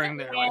be staring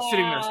there, like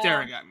sitting there Yeah.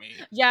 staring at me.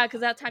 Yeah,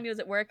 because that time he was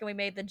at work and we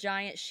made the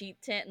giant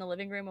sheet tent in the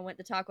living room and went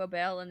to Taco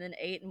Bell and then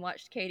ate and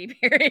watched Katy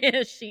Perry in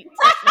a sheet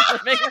tent in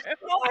the living room.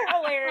 Y'all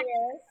are hilarious.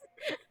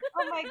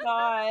 Oh my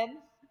God.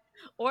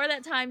 Or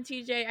that time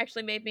TJ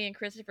actually made me and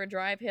Christopher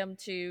drive him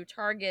to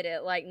Target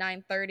at like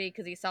 9:30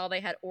 because he saw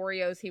they had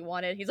Oreos he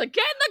wanted. He's like,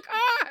 "Get in the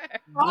car!"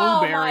 Oh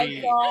my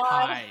Blueberry God.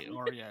 pie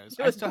Oreos. It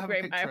I was still have a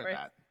blueberry picture of pie.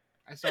 that.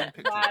 I still have a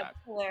picture of That's that.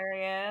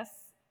 hilarious.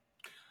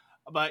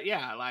 But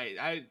yeah, like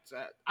I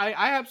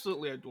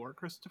absolutely adore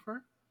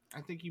Christopher.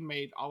 I think you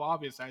made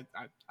obviously.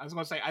 I was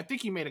gonna say I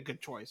think you made a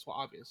good choice. Well,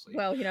 obviously,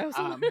 Well, you know,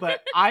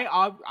 but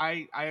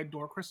I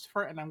adore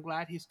Christopher, and I'm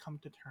glad he's come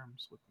to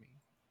terms with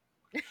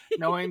me,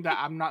 knowing that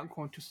I'm not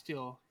going to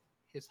steal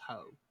his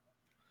hoe.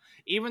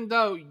 Even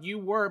though you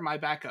were my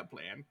backup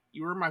plan,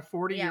 you were my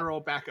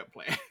 40-year-old backup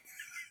plan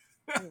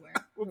we were.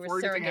 We were before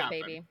anything surrogate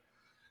happened. baby.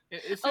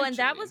 Oh, and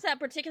that Essentially, was that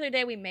particular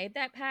day we made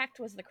that pact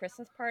was the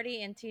Christmas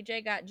party, and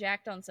TJ got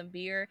jacked on some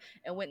beer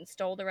and went and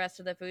stole the rest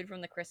of the food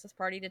from the Christmas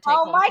party to take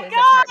Oh home my to his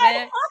God.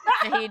 apartment.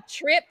 And he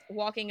tripped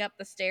walking up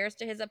the stairs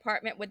to his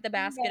apartment with the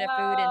basket of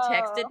food and No.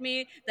 texted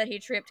me that he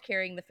tripped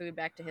carrying the food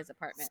back to his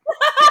apartment.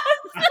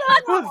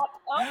 I was Stop.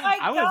 Oh my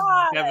I was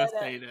God.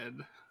 devastated.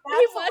 He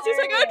That's was. He's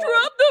like, I hilarious.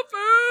 dropped the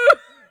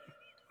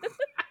food.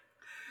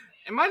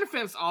 In my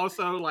defense,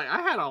 also, like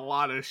I had a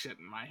lot of shit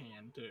in my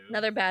hand too.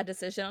 Another bad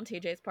decision on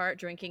TJ's part,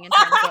 drinking and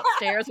trying to go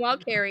upstairs while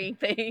carrying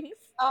things.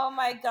 Oh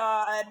my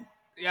God.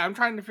 Yeah, I'm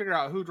trying to figure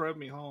out who drove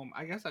me home.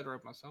 I guess I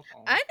drove myself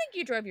home. I think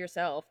you drove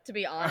yourself, to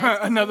be honest.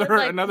 'Cause you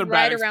lived, another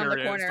right bad around the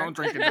experience. corner. Don't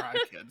drink and drive,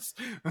 kids.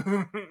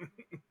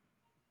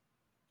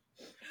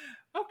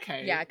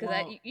 Okay. Yeah, because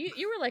Well,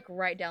 you were like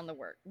right down the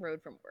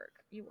road from work.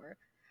 You were.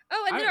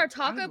 Oh, and then I our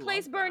taco love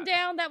place burned that.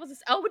 down. That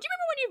was oh, would you Oh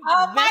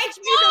remember when you my messaged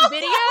me the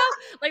video?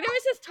 Like there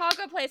was this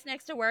taco place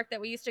next to work that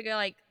we used to go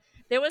like.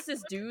 There was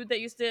this dude that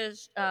used to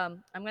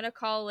I'm gonna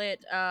call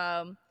it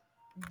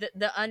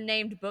the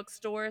unnamed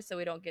bookstore so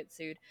we don't get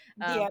sued.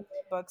 The other The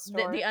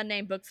bookstore. the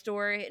unnamed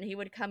bookstore, and he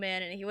would come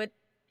in and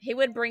he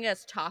would bring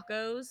us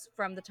tacos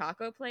from the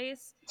taco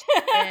place.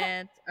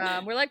 And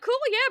we're like, cool,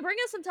 yeah, bring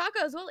us some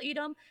tacos. We'll eat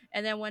them.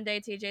 And then one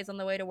day, TJ's on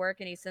the way to work,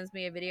 and he sends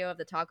me a video of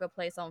the taco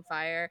place on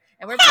fire.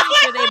 And we're pretty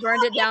sure they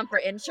burned it down for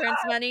insurance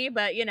money,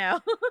 but you know,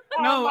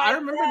 Oh No, my I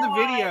remember the God.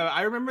 video.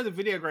 I remember the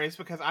video, Grace,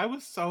 because I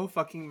was so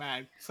fucking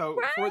mad. So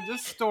for right?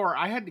 this store,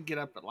 I had to get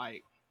up at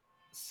like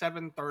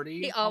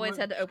 7:30. He always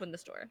had to open the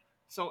store.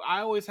 So I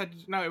always had to.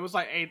 No, it was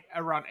like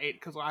around 8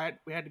 because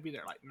we had to be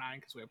there like 9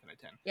 because we opened at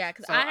 10. Yeah,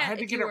 because So I I had had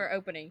to if get you up. were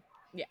opening.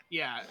 Yeah,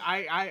 Yeah,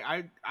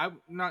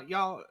 I'm not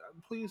y'all.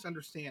 Please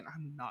understand,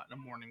 I'm not a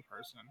morning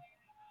person.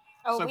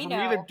 Oh, So we for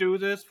me to know. do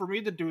this,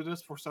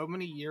 for so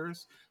many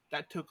years,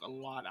 that took a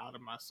lot out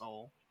of my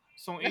soul.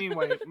 So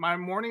anyway, my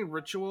morning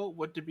ritual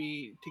would to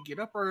be to get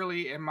up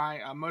early, and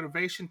my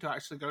motivation to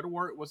actually go to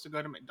work was to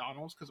go to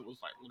McDonald's because it was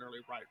like literally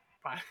right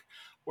by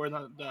where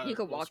the you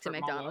could little walk to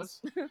strip mall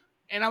McDonald's. was.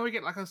 And I would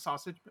get like a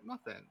sausage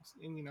McMuffins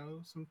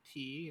and some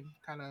tea and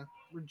kind of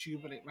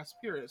rejuvenate my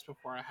spirits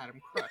before I had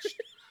them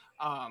crushed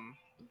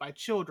by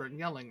children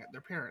yelling at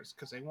their parents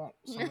because they want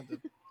some of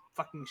the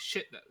fucking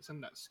shit that's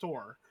in that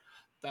store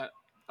that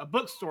a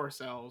bookstore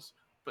sells,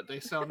 but they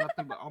sell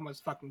nothing but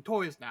almost fucking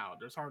toys now.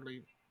 There's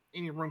hardly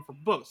any room for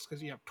books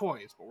because you have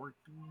toys, but we're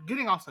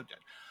getting off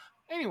subject.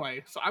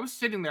 Anyway, so I was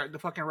sitting there at the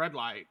fucking red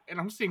light, and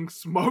I'm seeing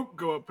smoke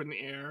go up in the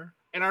air.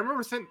 And I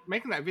remember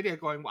making that video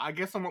going, well, I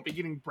guess I won't be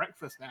getting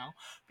breakfast now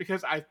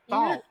because I Yeah,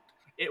 thought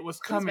it was it was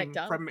coming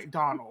from McDonald's.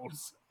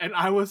 McDonald's. And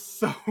I was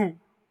so Oh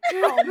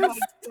my pissed.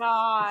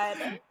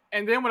 god.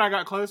 And then when I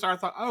got closer, I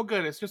thought, oh,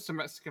 good, it's just a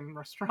Mexican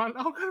restaurant.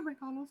 I'll go to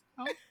McDonald's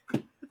now.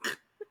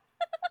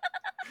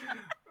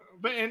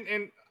 But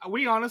and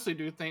we honestly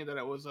do think that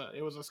it was a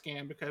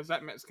scam because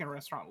that Mexican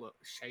restaurant looked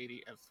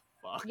shady as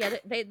fuck. Yeah,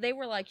 they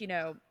were like,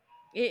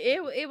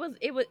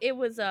 it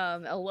was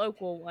a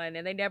local one,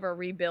 and they never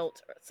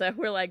rebuilt. So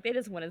we're like, they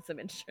just wanted some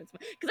insurance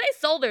because they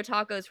sold their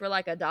tacos for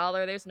like $1.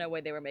 There's no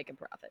way they were making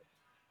profit.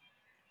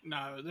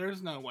 No,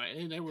 there's no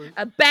way. They were.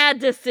 A bad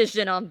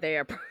decision on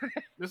their part.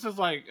 This is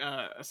like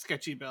a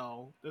Sketchy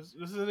Bell. This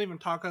isn't even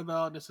Taco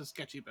Bell. This is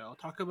Sketchy Bell.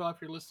 Taco Bell,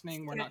 if you're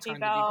listening, we're not Sketchy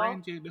trying to Bell.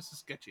 debrand you. This is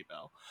Sketchy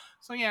Bell.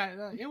 So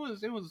yeah, it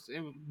was.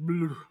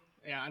 Bleh.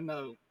 Yeah, I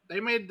know they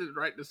made the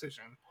right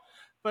decision,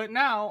 but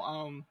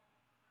now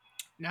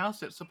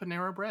sits a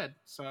Panera Bread.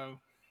 So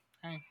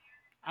hey,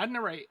 I'd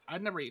never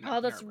eaten at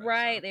Oh, that's Panera Bread.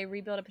 right. So. They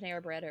rebuilt a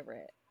Panera Bread over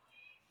it.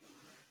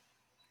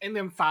 And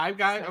then Five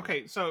Guys. So.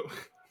 Okay, so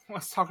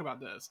let's talk about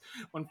this.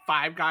 When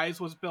Five Guys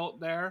was built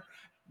there,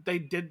 they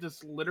did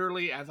this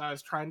literally as I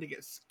was trying to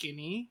get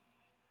skinny.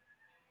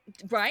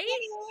 Right?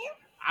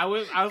 I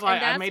was like, And I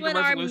that's made the when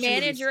our resolution to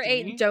be manager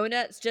ate skinny.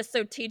 donuts just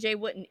so TJ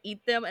wouldn't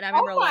eat them, and I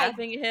Oh remember my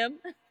laughing at him.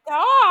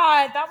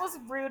 god, that was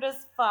rude as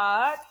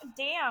fuck.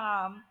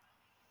 Damn.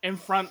 In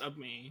front of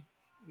me.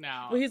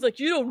 Now, Well, he's like,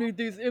 "You don't need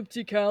these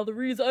empty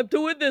calories. I'm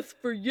doing this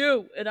for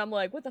you." And I'm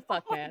like, "What the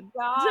fuck, man?"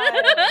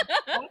 God,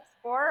 that's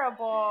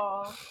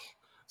horrible.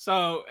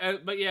 so,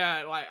 but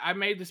yeah, like I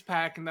made this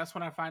pack, and that's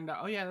when I find out.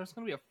 Oh yeah, there's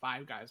gonna be a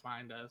Five Guys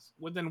behind us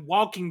within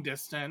walking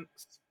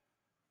distance.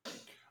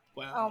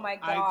 Well, Oh my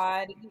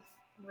god,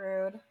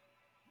 rude.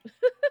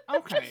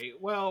 okay.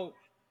 Well,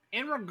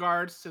 in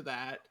regards to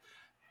that,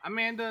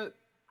 Amanda,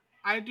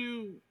 I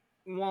do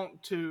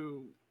want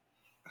to.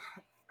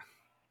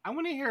 I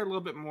want to hear a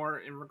little bit more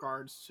in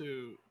regards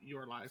to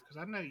your life because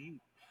I know you.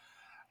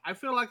 I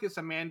feel like it's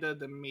Amanda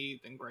than me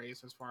than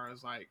Grace as far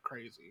as like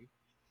crazy.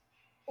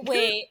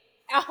 Wait.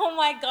 Oh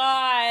my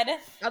god.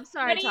 I'm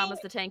sorry, What do you? Thomas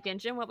the Tank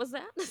Engine. What was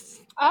that?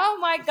 Oh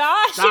my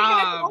gosh, you're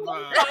gonna Stop. call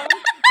him Thomas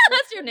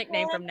That's your the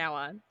nickname Tank? from now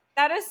on.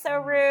 That is so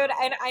Oh my rude, God.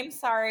 and I'm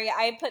sorry.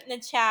 I put in the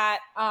chat.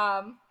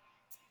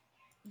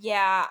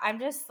 Yeah, I'm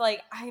just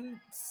like I'm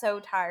so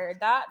tired.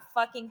 That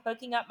fucking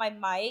hooking up my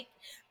mic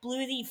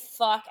blew the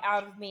fuck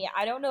out of me.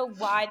 I don't know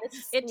why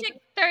this It took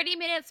stupid. 30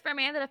 minutes for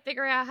Amanda to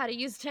figure out how to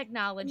use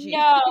technology.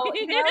 No,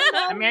 no,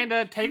 no,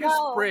 Amanda, take a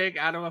no. sprig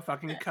out of a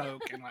fucking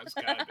Coke and let's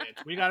go,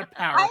 bitch. We gotta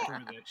power I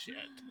through this shit.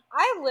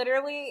 I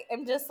literally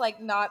am just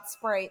like not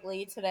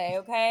sprightly today.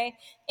 Okay.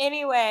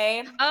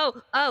 Anyway.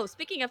 Oh,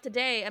 speaking of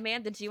today,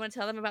 Amanda, do you want to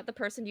tell them about the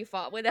person you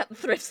fought with at the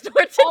thrift store Oh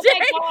my today?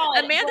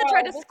 god, Amanda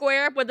tried to bro.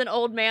 square up with an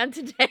old man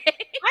today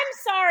I'm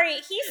sorry.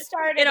 He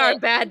started in our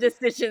it. bad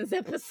decisions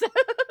episode.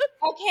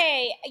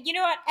 Okay, you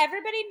know what?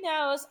 Everybody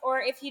knows, or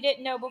if you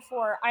didn't know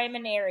before, I'm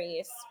an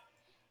Aries.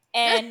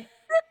 And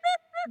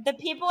the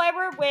people I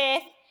were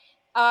with,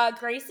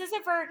 Grace is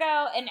a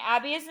Virgo, and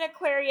Abby is an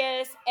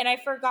Aquarius, and I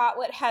forgot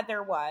what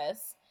Heather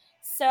was.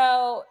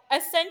 So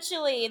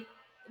essentially,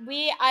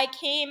 I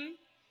came.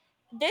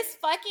 This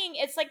fucking,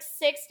 it's like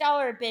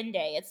 $6 bin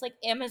day. It's like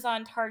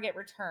Amazon Target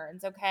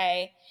returns,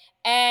 okay?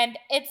 And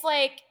it's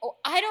like,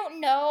 I don't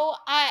know.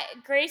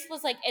 Grace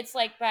was like, it's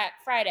like Black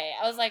Friday.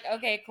 I was like,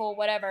 okay, cool,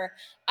 whatever.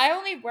 I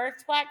only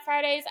worked Black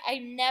Fridays. I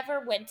never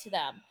went to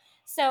them.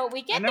 So we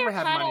I get never there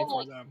had kind money of for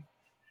like, them.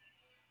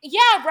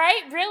 yeah,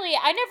 right? Really.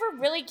 I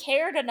never really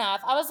cared enough.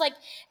 I was like,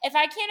 if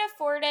I can't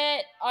afford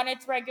it on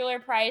its regular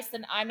price,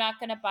 then I'm not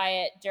going to buy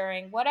it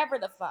during whatever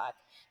the fuck.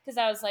 Because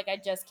I was like, I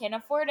just can't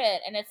afford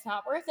it and it's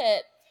not worth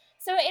it.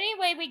 So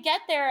anyway, we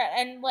get there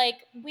and like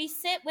we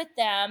sit with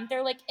them.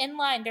 They're like in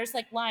line. There's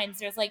like lines.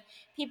 There's like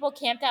people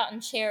camped out in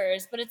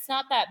chairs, but it's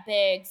not that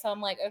big. So I'm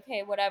like,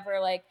 okay,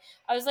 whatever. Like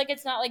I was like,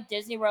 it's not like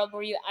Disney World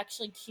where you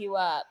actually queue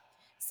up.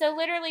 So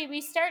literally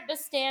we start to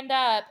stand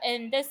up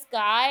and this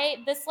guy,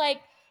 this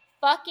like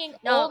fucking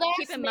No, old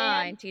keep ass in man.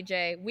 mind,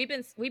 TJ, we've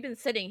been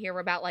sitting here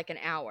about like an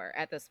hour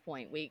at this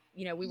point. We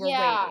were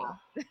Yeah.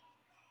 waiting.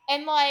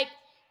 And like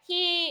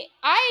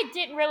I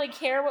didn't really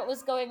care what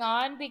was going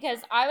on because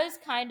I was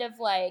kind of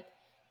like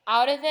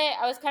out of it.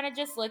 I was kind of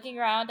just looking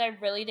around. I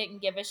really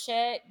didn't give a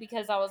shit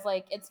because I was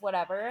like, it's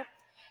whatever.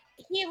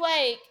 He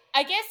like,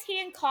 I guess he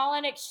and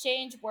Colin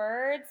exchange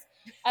words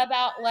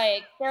about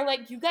like, they're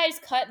like, you guys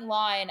cut in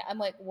line. I'm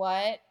like,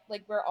 what?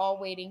 Like, we're all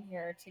waiting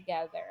here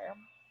together.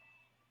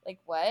 Like,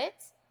 what?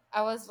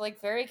 I was like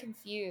very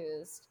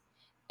confused.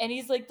 And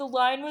he's like, the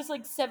line was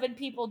like 7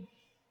 people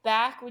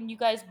back when you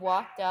guys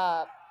walked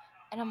up.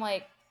 And I'm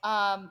like,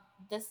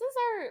 this is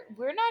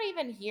we're not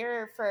even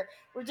here for,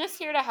 we're just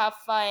here to have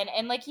fun.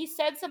 And like, he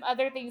said some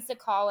other things to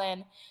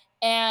Colin.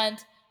 And,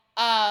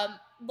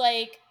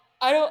 like,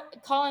 I don't,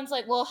 Colin's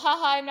like, well,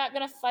 haha, I'm not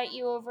going to fight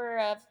you over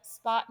a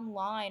spot in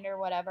line or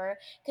whatever.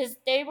 Because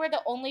they were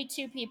the only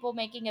 2 people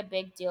making a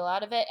big deal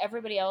out of it.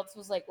 Everybody else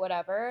was like,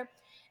 whatever.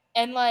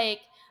 and like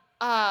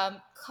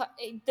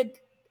the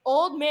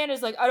old man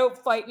is like, I don't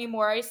fight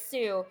anymore, I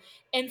sue.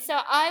 And so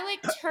I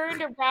like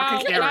turned Okay,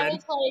 around and Karen.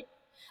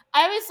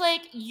 I was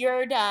like,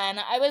 you're done.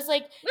 I was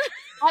like,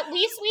 at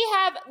least we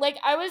have like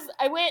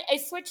I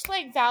switched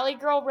like Valley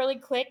Girl really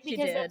quick She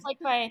because did.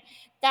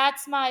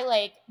 that's my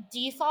like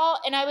default.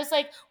 And I was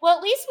like, well,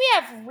 at least we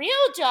have real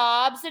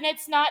jobs and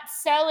it's not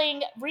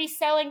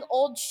reselling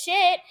old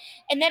shit.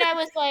 And then I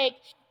was like,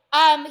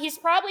 he's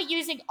probably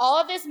using all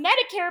of his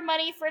Medicare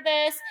money for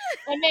this.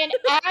 And then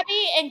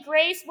Abby and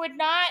Grace would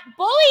not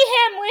bully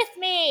him with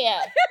me.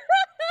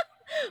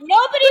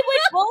 Nobody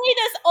would bully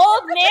this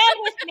old man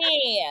with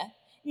me.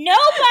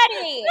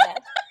 Nobody.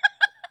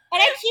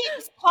 And I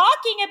keep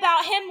talking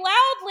about him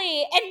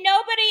loudly, and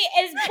nobody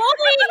is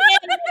bullying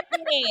him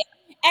with me.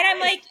 And I'm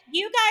like,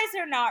 you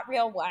guys are not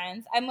real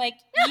ones. I'm like,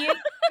 you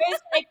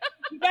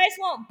guys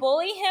won't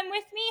bully him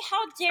with me? How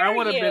I dare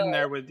would have been you?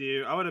 there with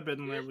you. I would have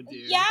been there with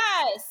you.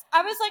 Yes.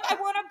 I was like, I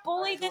want to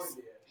bully this.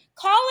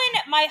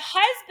 Colin, my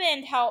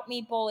husband helped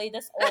me bully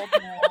this old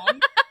man.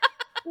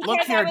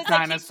 Look here, Like,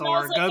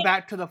 dinosaur. Go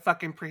back to the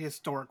fucking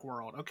prehistoric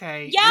world,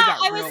 okay? Yeah, we got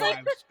I real was like,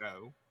 lives to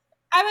go.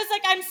 I was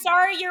like, I'm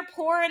sorry you're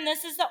poor and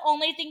this is the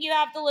only thing you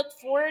have to look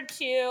forward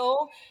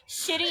to.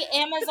 Shitty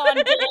Amazon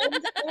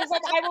bins. It was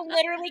like, I will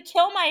literally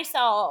kill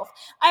myself.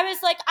 I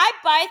was like, I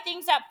buy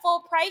things at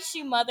full price,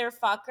 you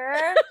motherfucker.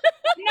 I'm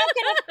not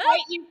gonna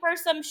fight you for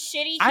some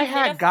shitty I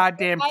had humidifier.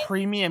 goddamn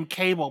premium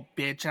cable,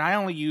 bitch, and I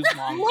only use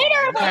long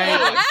phone, okay?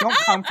 Literally. Like, don't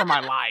come for my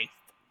life.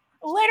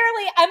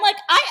 Literally, I'm like,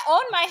 I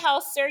own my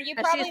house, sir. You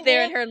And probably she's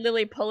there in live. her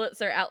Lily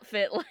Pulitzer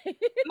outfit. Like,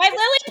 My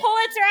Lily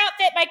Pulitzer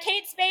outfit, my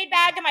Kate Spade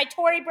bag, and my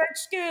Tory Burch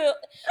scoop,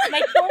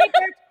 my Tory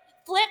Burch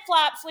flip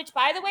flops, which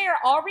by the way are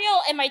all real,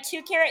 and my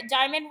 2-carat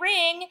diamond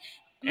ring,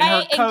 And her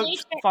my Coach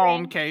engagement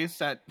phone ring. case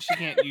that she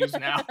can't use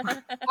now.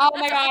 Oh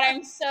my god,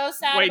 I'm so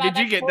sad Wait, about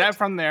did you get Coach. that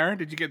from there?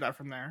 Did you get that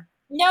from there?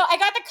 No, I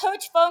got the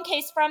Coach phone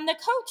case from the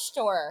Coach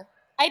store.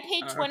 I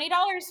paid $20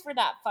 for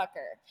that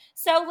fucker.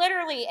 So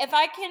literally, if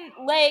I can,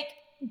 like,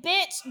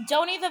 bitch,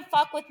 don't even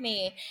fuck with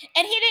me.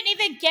 And he didn't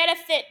even get a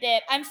Fitbit.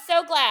 I'm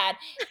so glad.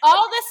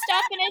 All the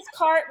stuff in his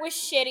cart was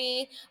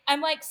shitty.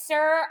 I'm like,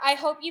 sir, I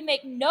hope you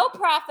make no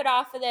profit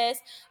off of this.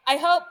 I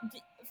hope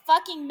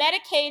fucking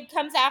Medicaid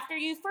comes after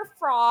you for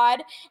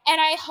fraud, and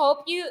I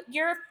hope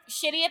your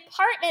shitty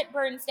apartment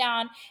burns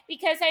down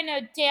because I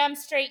know damn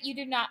straight you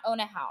do not own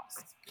a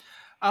house.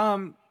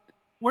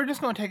 We're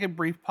just going to take a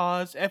brief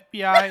pause.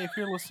 FBI, if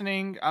you're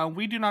listening,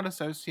 we do not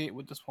associate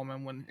with this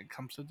woman when it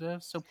comes to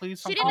this, so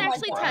please she don't didn't come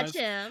actually for touch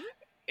us.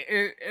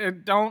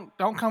 him.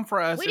 Don't come for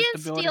us We if didn't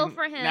the steal building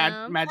for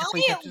him.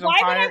 magically catches on Why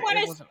would I fire. want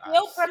It to wasn't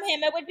steal us. from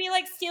him? It would be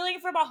like stealing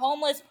from a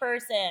homeless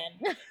person.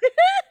 He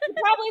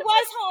probably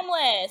was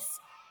homeless.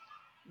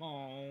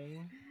 Oh,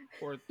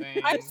 poor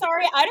thing. I'm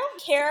sorry, I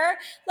don't care.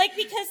 Like,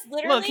 because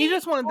literally, Look, he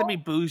just wanted to be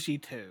bougie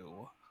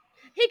too.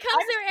 He comes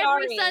I'm there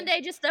every sorry.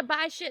 Sunday just to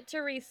buy shit to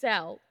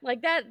resell.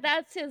 Like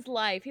that's his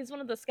life. He's one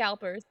of the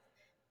scalpers.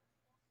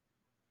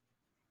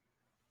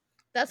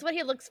 That's what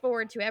he looks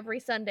forward to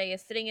every Sunday,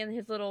 is sitting in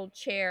his little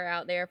chair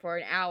out there for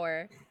an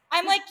hour.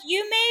 I'm like,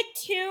 you made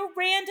 2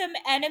 random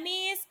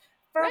enemies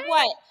for Right?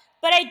 what?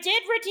 But I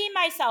did redeem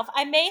myself.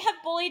 I may have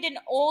bullied an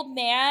old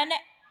man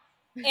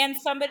and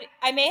somebody.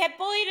 I may have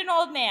bullied an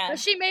old man. But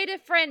she made a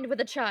friend with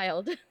a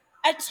child.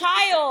 A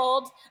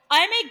child.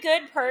 I'm a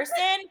good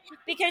person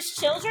because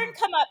children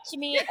come up to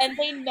me and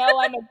they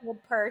know I'm a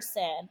good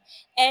person.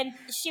 And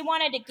she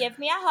wanted to give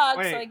me a hug,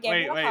 so I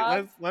gave her a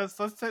hug. Let's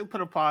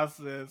put a pause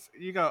to this.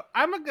 You go,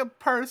 I'm a good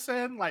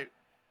person. Like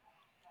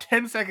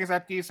 10 seconds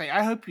after you say,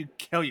 I hope you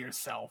kill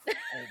yourself,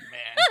 old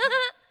man.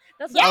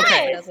 That's what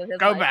Okay, does with his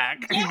go life.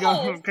 back. Yes.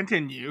 Go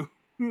continue.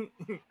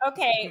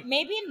 Okay,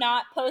 maybe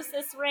not post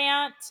this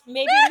rant.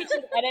 Maybe we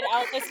should edit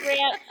out this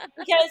rant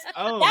because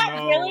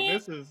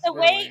this is the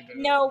way.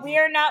 No, we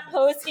are not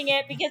posting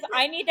it because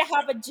I need to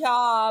have a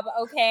job.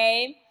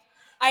 Okay,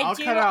 I'll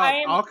cut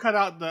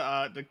out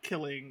the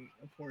killing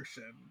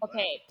portion.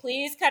 Okay,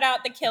 please cut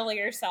out the kill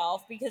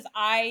yourself because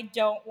I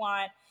don't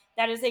want.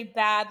 That is a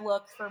bad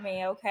look for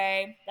me.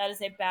 Okay, that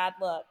is a bad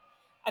look.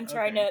 I'm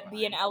trying to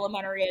be in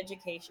elementary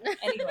education.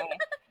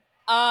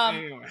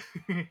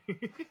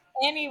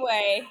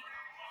 Anyway,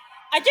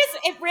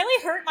 it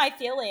really hurt my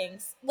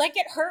feelings. Like,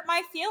 it hurt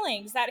my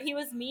feelings that he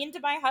was mean to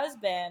my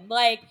husband.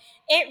 Like,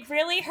 it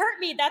really hurt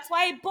me. That's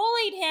why I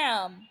bullied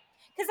him.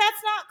 Because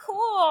that's not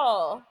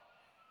cool.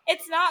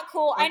 It's not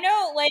cool. I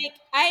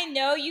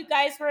know you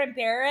guys were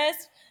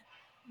embarrassed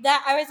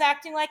that I was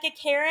acting like a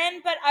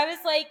Karen, but I was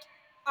like,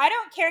 I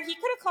don't care. He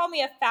could have called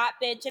me a fat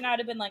bitch and I'd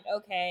have been like,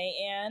 okay,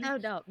 and Oh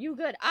no, you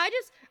good.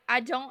 I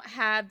don't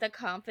have the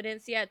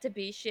confidence yet to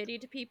be shitty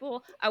to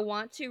people. I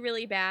want to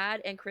really bad,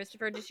 and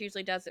Christopher just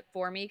usually does it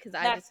for me because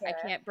I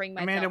can't bring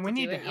myself Amanda, we to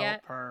need do to it help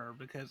yet. her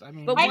because I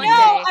mean, But I one know.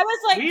 day I was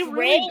like,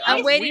 great.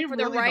 I'm waiting for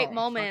the really right don't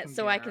moment fucking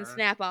so I get can her.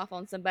 snap off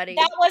on somebody.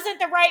 That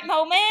wasn't the right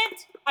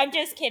moment. I'm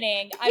just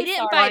kidding. He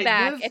didn't sorry. fight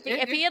back.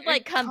 If he had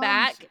like come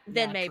back,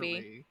 then maybe.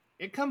 Naturally.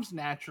 It comes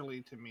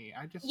naturally to me.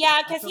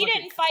 Yeah, because he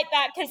didn't fight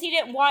back because he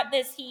didn't want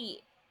this heat.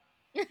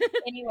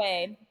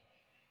 Anyway,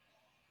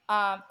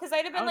 Because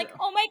I'd have been Oh, like,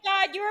 "Oh my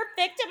god, you were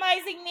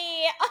victimizing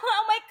me!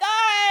 Oh my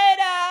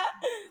god!"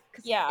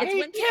 Because Yeah. it's he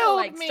when people killed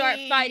like start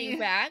fighting me.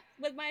 back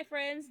with my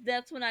friends.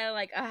 That's when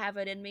I have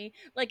it in me.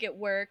 Like at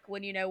work,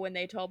 when when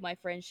they told my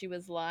friend she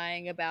was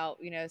lying about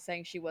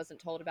saying she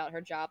wasn't told about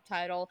her job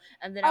title,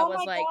 and then I Oh was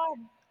my like, god.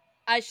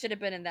 I should have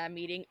been in that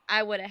meeting.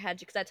 I would have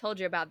had you because I told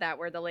you about that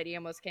where the lady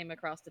almost came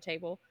across the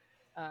table.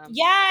 Um,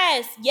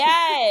 Yes,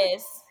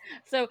 yes,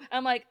 so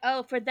I'm like,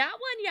 oh, for that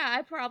one, yeah,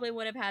 I probably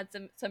would have had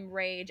some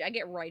rage. I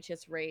get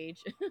righteous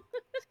rage.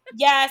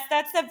 yes.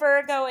 That's the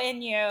Virgo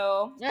in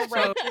you, the So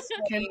righteous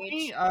can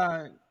we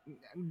rage.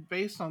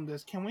 based on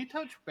this, can we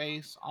touch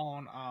base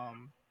on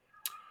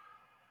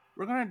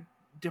we're gonna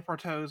dip our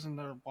toes in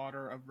the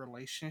water of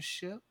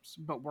relationships,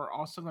 but we're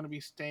also gonna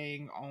be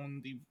staying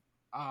on the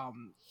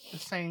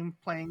same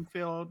playing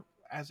field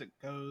as it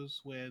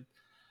goes with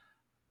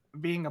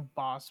being a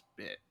boss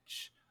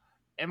bitch.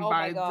 And Oh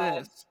my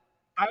god.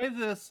 by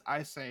this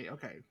I say,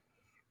 okay,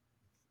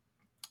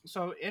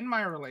 so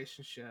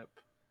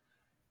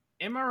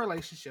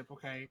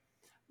okay,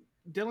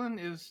 Dylan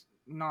is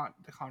not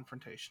the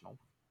confrontational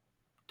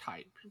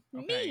type.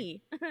 Okay,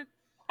 Me.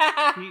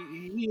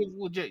 he is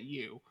legit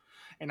you,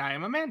 and I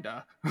am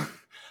Amanda.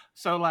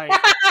 So like,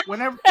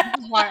 whenever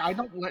this is why I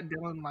don't let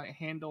Dylan like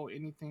handle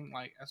anything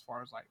like as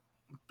far as like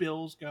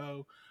bills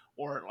go,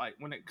 or like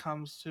when it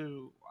comes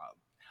to,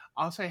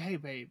 I'll say, hey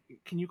babe,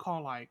 can you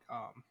call like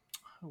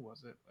who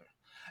was it?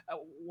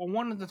 Well,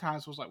 one of the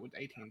times was like with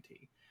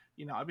AT&T.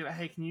 I'd be like,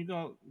 hey, can you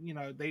go?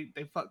 They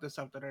fucked this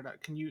up. Da, da, da.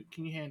 Can you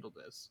handle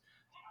this?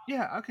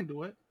 Yeah, I can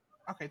do it.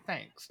 Okay,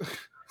 thanks.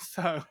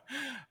 So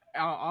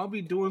I'll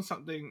be doing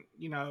something,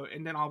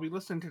 and then I'll be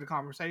listening to the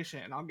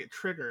conversation and I'll get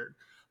triggered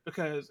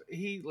because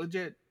he'll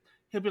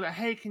be like,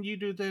 hey, can you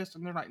do this?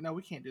 And they're like, no,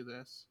 we can't do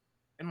this.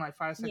 And like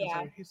 5 seconds Yeah.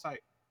 later, he's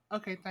like,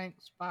 okay,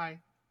 thanks, bye.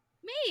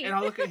 And Me.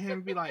 I'll look at him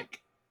and be like,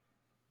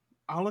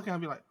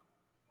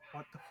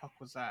 what the fuck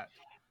was that?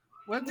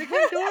 Well, they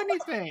couldn't do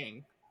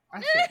anything.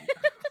 I said,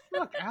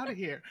 fuck out of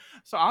here.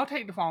 So I'll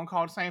take the phone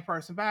call, the same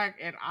person back,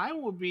 and I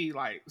will be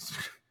like,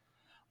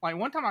 like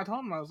one time I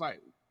told him, I was like,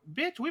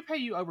 bitch, we pay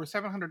you over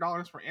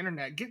 $700 for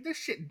internet. Get this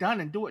shit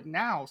done and do it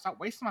now. Stop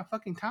wasting my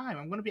fucking time.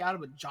 I'm going to be out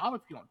of a job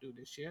if you don't do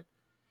this shit.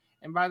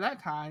 And by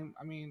that time,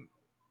 I mean,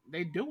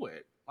 they do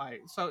it.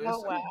 Like, so Oh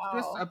it's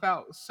just wow.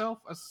 about self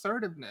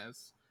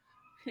assertiveness.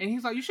 And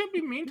he's like, you shouldn't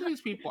be mean to not,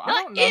 these people. I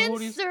not don't know who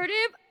these insertive,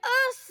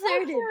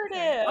 assertive. Sorry,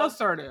 Assertive.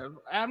 assertive.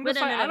 I'm but just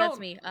no, like, no, no, that's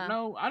me.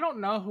 I don't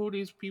know who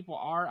these people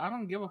are. I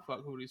don't give a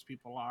fuck who these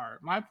people are.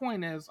 My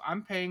point is,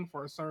 I'm paying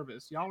for a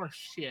service. Y'all are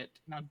shit.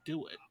 Now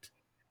do it.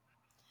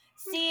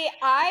 See,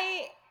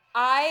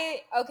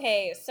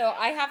 okay, so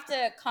I have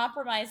to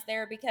compromise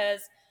there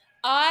because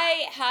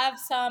I have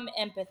some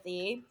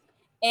empathy.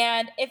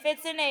 And if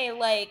it's in a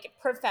like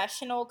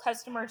professional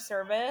customer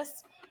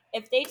service,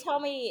 if they tell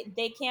me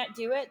they can't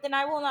do it, then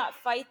I will not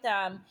fight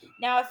them.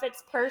 Now, if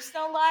it's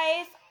personal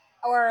life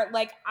or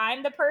like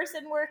I'm the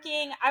person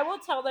working, I will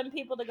tell them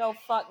people to go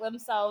fuck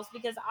themselves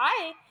because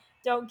I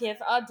don't give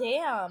a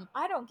damn.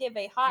 I don't give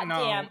a hot No,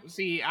 damn.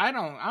 see, I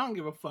don't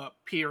give a fuck.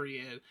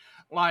 Period.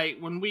 Like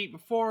when we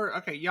before,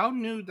 okay, y'all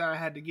knew that I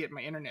had to get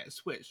my internet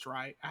switched,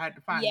 right? I had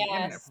to find a new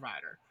internet Yes.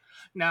 provider.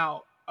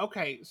 Now,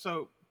 okay,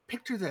 so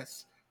picture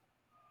this.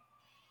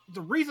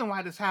 The reason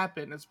why this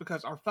happened is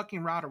because our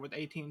fucking router with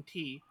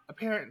AT&T,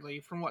 apparently,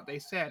 from what they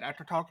said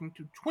after talking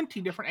to 20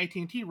 different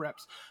AT&T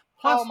reps, Oh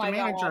plus the my god.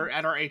 manager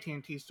at our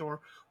AT&T store,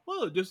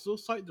 well, it just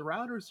looks like the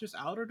router is just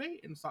out of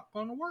date and it's not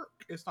going to work.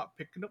 It's not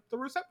picking up the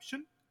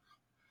reception.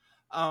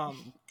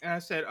 And I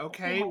said, Oh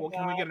okay, my well,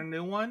 can we get god. a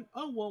new one?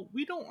 Oh, well,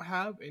 we don't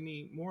have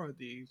any more of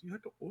these. You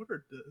have to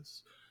order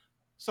this.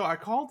 So I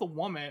called the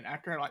woman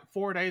after like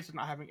 4 days of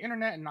not having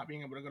internet and not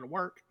being able to go to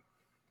work.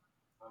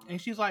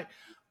 And she's like,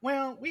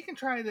 well, we can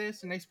try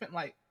this. And they spent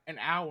like an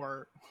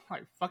hour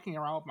like fucking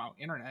around with my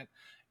internet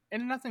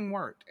and nothing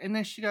worked. And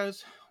then she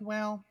goes,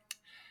 well,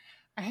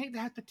 I hate to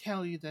have to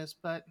tell you this,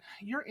 but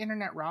your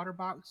internet router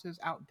box is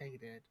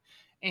outdated.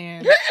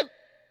 And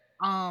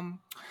um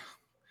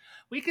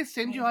we can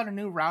send you Mm, out a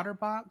new router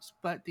box,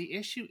 but the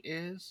issue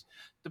is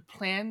the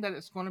plan that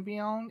it's going to be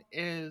on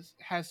is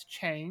has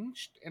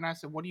changed. And I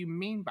said, what do you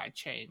mean by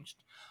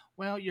changed?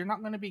 Well, you're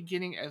not going to be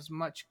getting as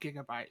much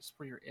gigabytes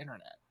for your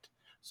internet.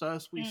 So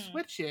as we mm.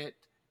 switch it,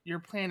 your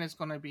plan is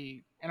going to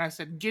be, and I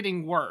said,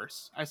 getting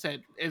worse. I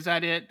said, is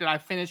that it? Did I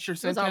finish your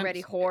It was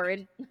already sentence?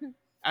 horrid.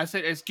 I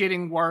said, it's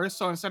getting worse.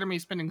 So instead of me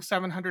spending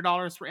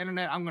 $700 for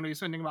internet, I'm going to be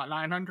spending about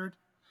 900.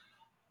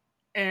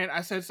 And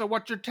I said, so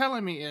what you're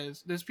telling me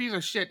is this piece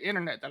of shit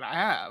internet that I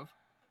have,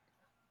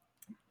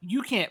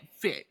 you can't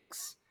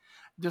fix.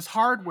 This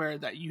hardware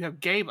that you have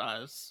gave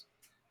us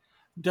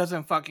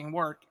doesn't fucking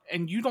work,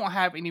 and you don't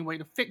have any way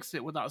to fix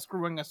it without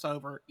screwing us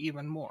over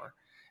even more.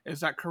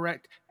 Is that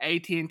correct?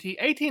 AT&T.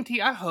 AT&T,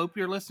 I hope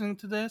you're listening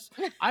to this.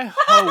 They're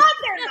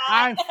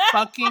I not.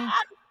 fucking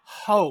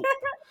hope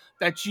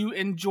that you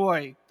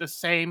enjoy the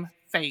same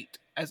fate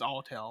as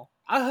Alltel.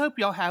 I hope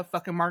y'all have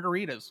fucking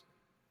margaritas,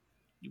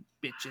 you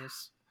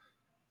bitches.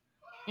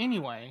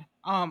 Anyway,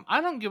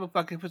 I don't give a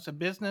fuck if it's a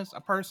business,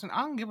 a person.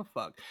 I don't give a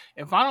fuck.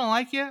 If I don't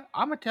like you,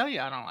 I'm gonna tell you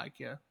I don't like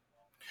you.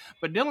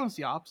 But Dylan's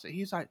the opposite.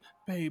 He's like,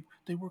 babe,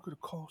 they work at a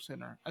call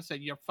center. I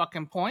said, your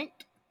fucking point?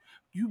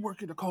 You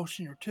work at a call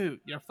center too.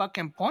 Your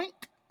fucking point?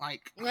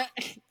 Like,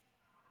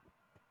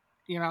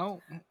 you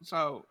know.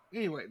 So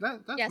anyway, that's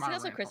Yeah, see, my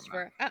that's what rant on that.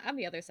 Christopher. I'm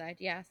the other side.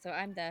 Yeah, so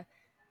I'm the.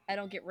 I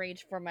don't get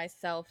rage for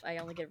myself. I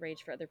only get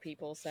rage for other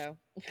people. So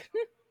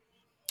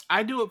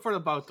I do it for the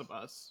both of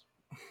us.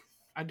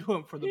 I do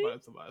it for the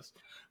both of us.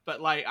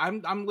 But like,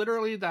 I'm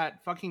literally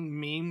that fucking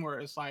meme where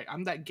it's like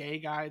I'm that gay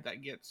guy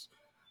that gets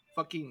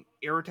fucking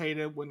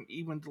irritated when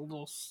even the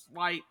little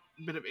slight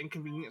bit of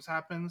inconvenience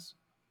happens.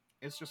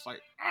 It's just like,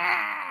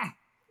 ah,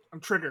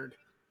 I'm triggered.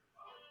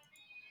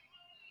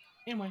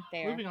 Anyway,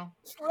 fair. moving on.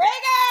 Triggered!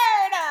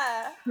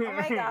 Oh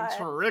my god.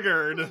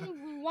 Triggered.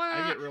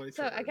 I get really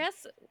So triggered. I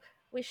guess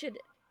we should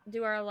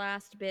do our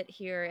last bit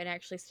here and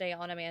actually stay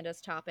on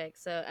Amanda's topic.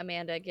 So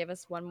Amanda, give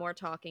us one more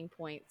talking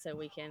point so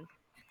we can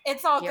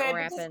It's all get good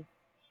because wrapping.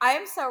 I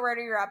am so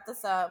ready to wrap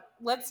this up.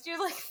 Let's do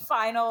like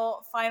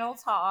final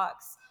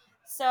talks.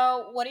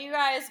 So, what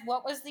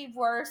was the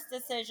worst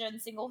decision,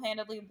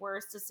 single-handedly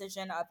worst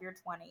decision of your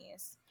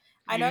 20s?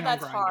 I know Getting on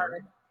that's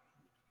Grinder.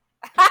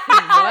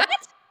 hard. What?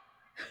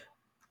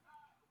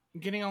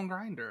 Getting on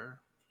Grinder.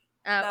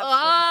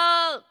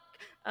 Oh,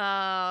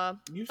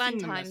 You've fun seen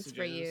the times for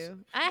messages. you.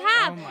 I Oh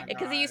have, my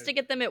because he used to God.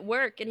 get them at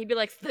work, and he'd be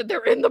like,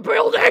 "They're in the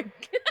building."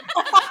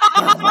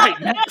 They're right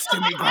next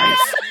to me,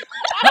 Grace.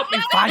 Help me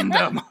find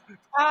them.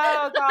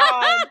 Oh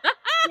god.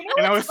 You know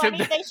And I what's was sitting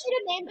funny? there. They should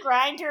have named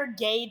Grinder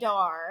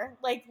Gaydar.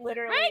 Like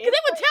literally. Right? Because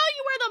it would tell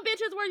you where them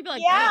bitches were. You'd be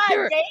like, Yeah,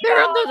 they're in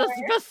Gaydar.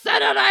 the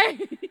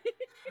vicinity.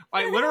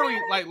 Like literally,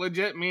 like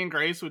legit, me and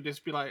Grace would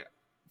just be like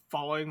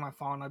following my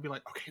phone. I'd be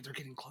like, okay, they're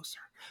getting closer.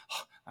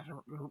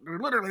 They're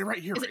literally right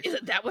here. Is Grace.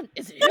 it that one?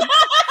 Is it him?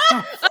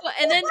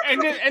 and then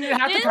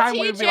half the then time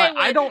we'd be like,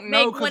 I don't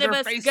know make because one of they're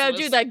us faceless. go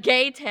do the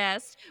gay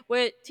test.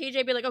 Where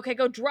TJ be like, okay,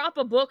 go drop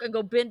a book and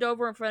go bend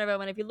over in front of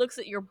him, and if he looks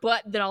at your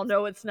butt, then I'll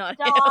know it's not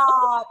him.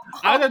 Stop.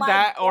 Either my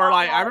that or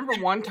like God. I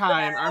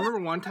remember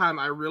one time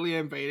I really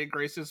invaded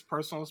Grace's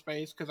personal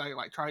space because I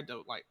like tried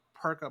to like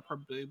perk up her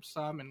boobs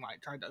some and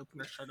like tried to open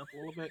her shirt up a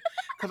little bit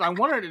because I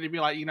wanted it to be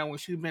like, you know, when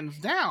she bends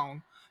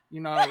down, you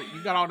know,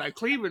 you got all that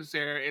cleavage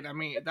there, and I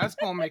mean that's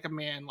gonna make a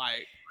man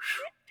like.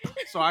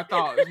 So I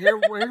thought,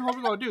 here's what we're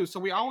gonna do. So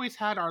we always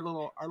had our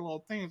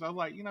little things. I was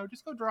like, you know,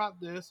 just go drop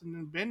this and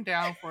then bend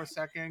down for a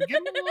second,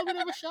 give them a little bit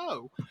of a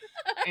show.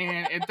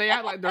 And if they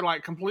act like they're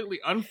like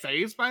completely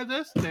unfazed by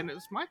this, then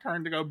it's my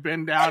turn to go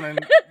bend down and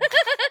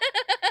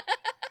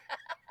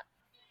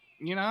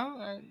you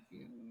know,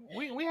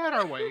 we had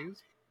our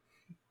ways.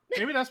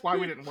 Maybe that's why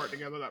we didn't work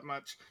together that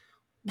much.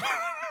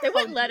 They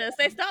wouldn't let us.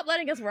 They stopped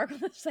letting us work on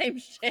the same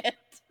shit.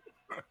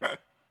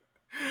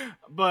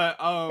 But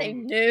They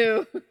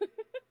knew.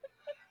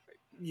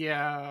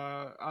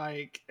 yeah,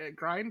 like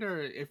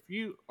Grinder. If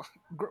you,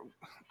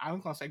 I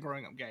was gonna say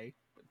growing up gay,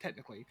 but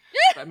technically,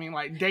 I mean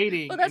like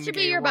dating. Well, that in should the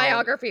be gay your world,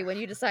 biography when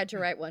you decide to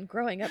write one.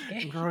 Growing up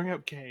gay. growing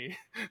up gay,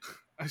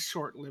 a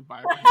short-lived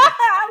biography.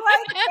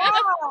 Oh my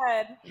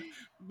god.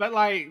 But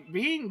like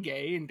being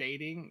gay and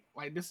dating,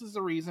 like this is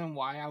the reason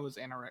why I was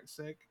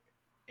anorexic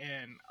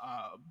and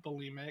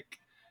bulimic,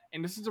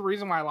 and this is the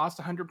reason why I lost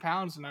 100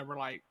 pounds in over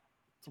like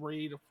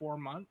 3 to 4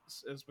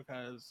 months. Is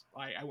because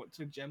like I went to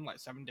the gym like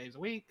 7 days a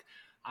week.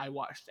 I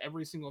watched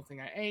every single thing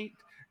I ate,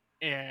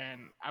 and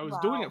I was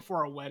doing Wow. it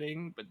for a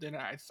wedding, but then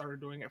I started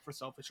doing it for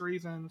selfish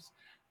reasons.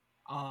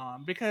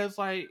 Because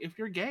like if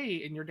you're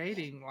gay and you're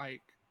dating,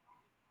 like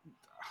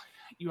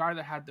you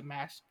either have the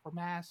mask for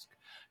mask,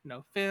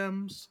 no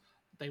femmes,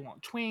 they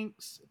want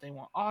twinks, they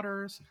want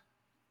otters,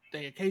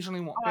 they occasionally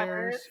want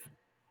Otters. bears,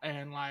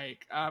 and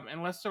like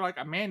unless they're like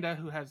Amanda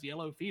who has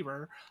yellow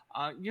fever,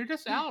 you're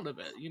just out of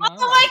it, you know. Oh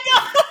my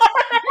god.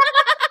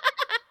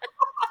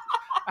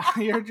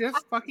 You're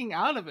just fucking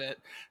out of it.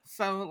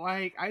 So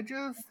like I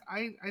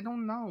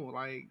don't know,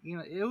 like you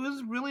know it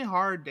was really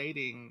hard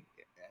dating,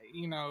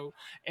 you know,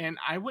 and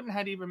I wouldn't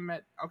had even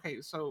met.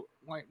 Okay, so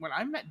like when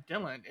I met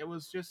Dylan, it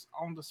was just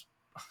on this.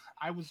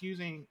 I was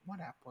using what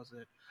app was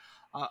it?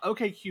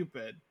 Okay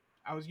Cupid.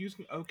 I was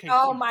using Okay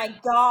Oh Cupid. my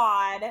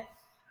god.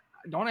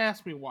 Don't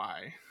ask me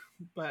why,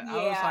 but I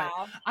was Yeah.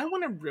 like, I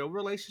want a real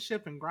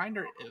relationship, and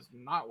Grinder is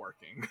not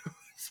working.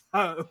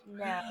 So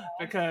No.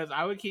 because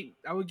I would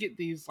get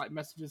these like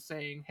messages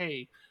saying,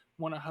 "Hey,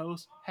 want to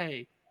host?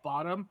 Hey,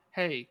 bottom?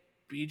 Hey,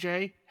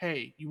 BJ?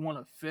 Hey, you want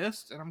a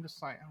fist?" And I'm just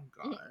like, "Oh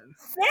god,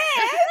 Sis?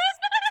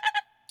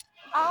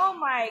 Oh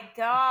my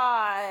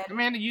god.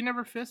 Amanda, you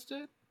never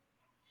fisted?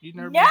 You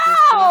never No, been fisted?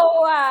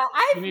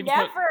 I've You need to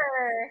put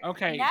never.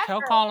 okay. Never.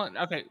 Tell Colin.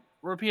 Okay,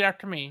 repeat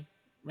after me.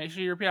 Make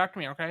sure you repeat after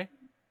me. Okay,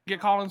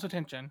 get Colin's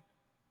attention.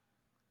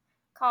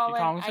 Get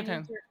Colin, Colin's I need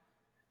attention.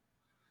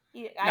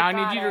 your. Now I I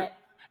need got you to it.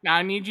 now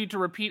I need you to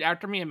repeat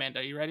after me,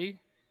 Amanda. You ready?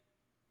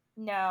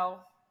 No.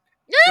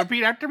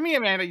 Repeat after me,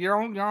 Amanda. You're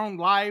on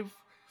live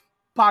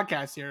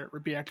podcast here.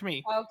 Repeat after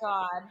me. Oh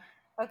god.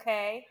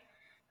 Okay.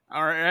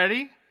 All right,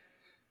 ready?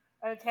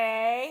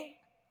 Okay.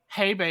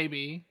 Hey,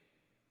 baby.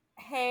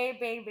 Hey,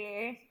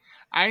 baby.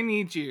 I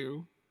need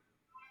you.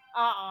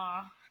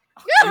 Uh-uh.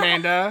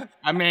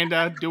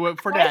 Amanda, do it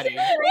for Why is daddy.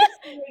 Grace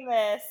doing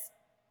this?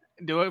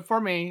 Do it for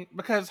me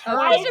because Oh,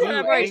 Why her it's is just mood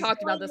I've already Grace ain't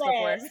talked about doing this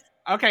before. this?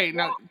 okay.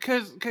 Now,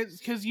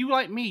 cause you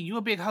like me, you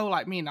a big hoe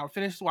like me. Now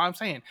finish what I'm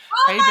saying.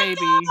 Oh Hey, my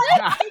baby.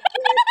 god!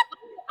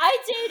 I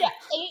did 8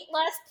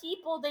 less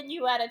people than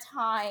you at a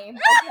time.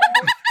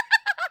 Okay.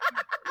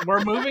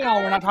 We're moving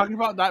on. We're not talking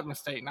about that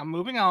mistake. Now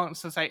moving on.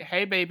 So say,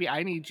 hey, baby,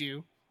 I need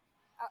you,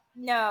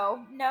 No.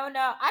 I'm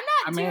not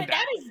doing Amanda.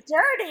 that. Is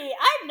dirty.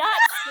 I'm not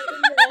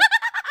saying this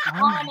Oh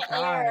my on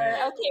air.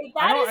 god. Okay,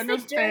 I that don't is the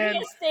understand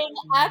dirtiest thing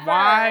ever.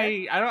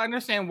 why. I don't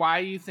understand why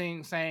you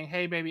think saying,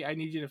 "Hey, baby, I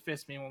need you to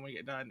fist me when we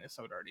get done" is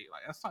so dirty.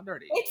 Like that's not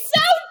dirty. It's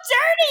so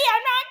dirty.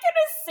 I'm not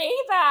gonna say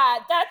that.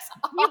 That's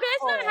You guys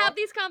not awful. have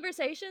these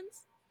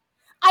conversations?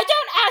 I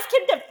don't ask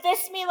him to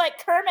fist me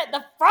like Kermit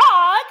the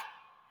Frog.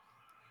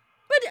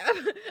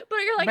 But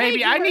you're like, hey, Baby, do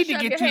you I want to need to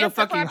shove your get you the hand so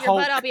far fucking up your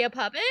butt? I'll Hulk. be a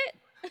puppet.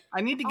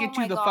 I need to Oh get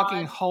you my the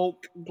fucking god.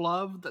 Hulk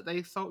glove that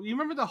they sold. You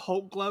remember the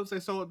Hulk gloves they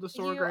sold at the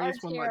store, You are Grace,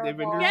 when like the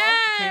terrible. Avengers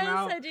came Yes,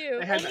 out? I do.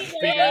 They had that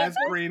big Anyway, ass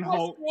this green has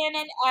Hulk. been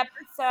an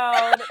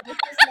episode. This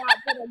has not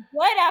been a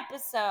good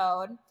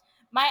episode.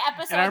 My And I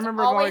episodes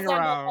remember always going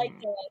end up like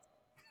around.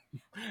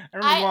 this. I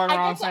remember going I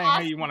around get to saying, "Hey,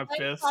 ask you want a one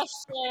fist?"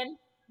 question,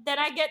 then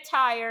I get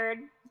tired,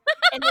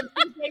 and then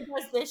TJ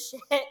does this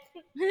shit.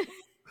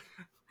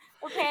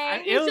 Okay?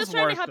 It He's was just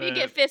trying to worth help you it.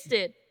 get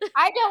fisted.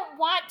 I don't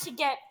want to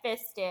get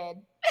fisted.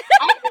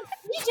 I think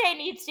TJ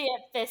needs to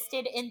get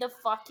fisted in the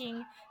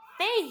fucking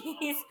face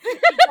because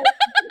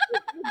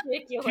it's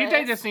ridiculous.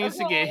 TJ just needs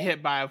to get Okay?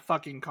 hit by a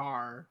fucking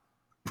car.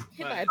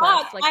 Hit by a But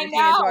bus Fuck, like I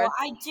Regina know. George.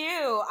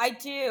 I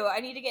do. I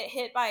need to get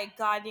hit by a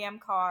goddamn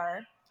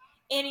car.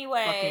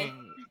 Anyway,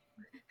 fucking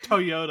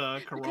Toyota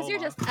Because you're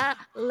Corolla. just a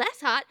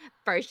less hot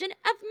version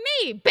of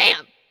me.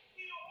 Bam!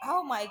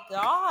 oh my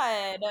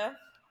god.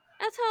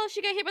 That's how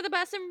she got hit by the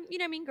bus and,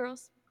 Mean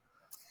Girls.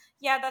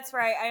 Yeah, that's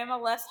right. I am a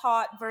less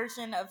hot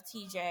version of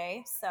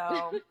TJ, so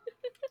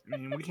I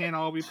mean, we can't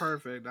all be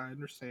perfect. I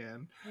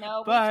understand. no,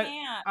 we But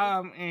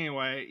can't.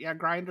 anyway, yeah,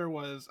 Grinder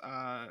was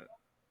a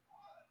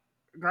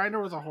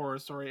horror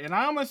story, and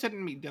I almost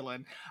didn't meet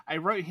Dylan. I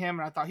wrote him,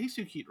 and I thought he's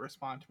too cute to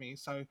respond to me.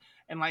 So,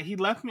 and like he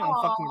left me on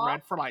fucking Aw.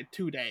 red for like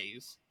 2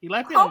 days. He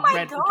left me Oh on my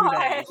red for 2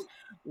 days. god.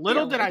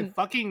 Little did I Dylan.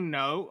 fucking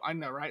know. I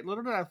know, right?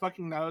 Little did I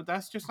fucking know.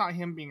 That's just not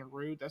him being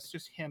rude. That's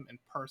just him in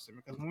person.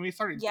 Because when we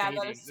started Yeah, that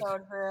dating, is so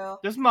true.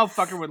 this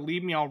motherfucker would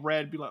leave me on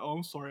red, be like, "Oh,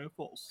 I'm sorry, I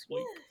fell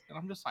asleep," and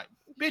I'm just like,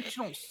 "Bitch,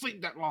 you don't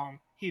sleep that long."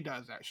 He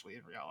does actually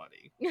in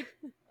reality,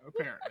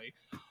 apparently.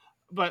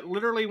 But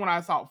literally, when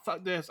I thought,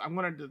 "Fuck this," I'm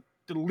gonna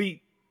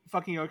delete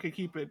fucking OK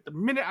Keep It. The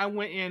minute I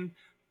went in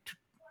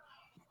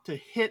to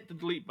hit the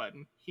delete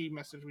button, he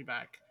messaged me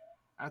back.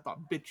 I thought,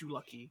 "Bitch, you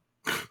lucky,"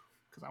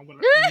 because I would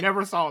have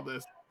never saw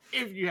this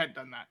if you had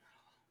done that.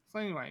 So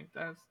anyway,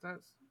 that's.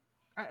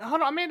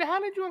 Hold on, Amanda. How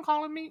did you and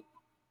Colin meet?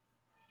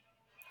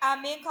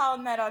 Me and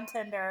Colin met on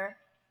Tinder.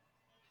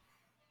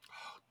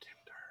 Oh,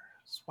 Tinder.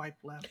 Swipe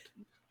left,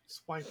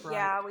 swipe right.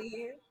 Yeah,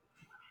 we.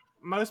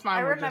 Most of I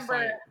mine were just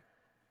remember. like.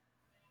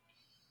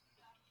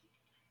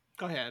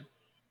 Go ahead.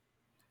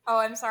 Oh,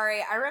 I'm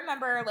sorry. I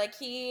remember like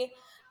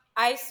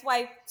I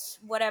swiped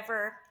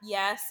whatever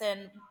yes,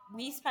 and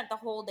we spent the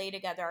whole day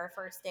together. Our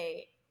first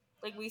date,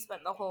 like we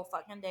spent the whole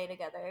fucking day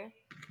together,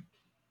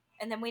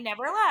 and then we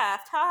never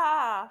left.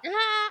 Ha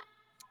ha.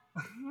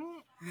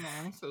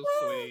 No, so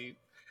sweet.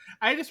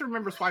 I just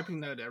remember swiping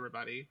no to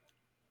everybody.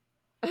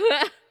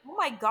 Oh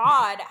my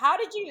god, how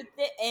did you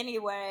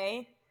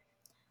anyway?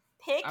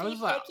 I Picky, was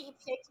like, picky.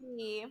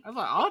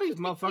 all these Picky,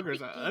 picky,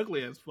 motherfuckers are picky.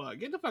 ugly as fuck.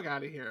 Get the fuck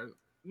out of here.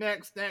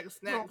 Next.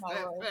 Oh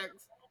my lord.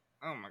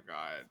 Oh my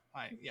god.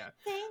 Like, yeah.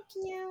 Thank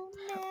you.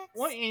 Next.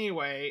 Well,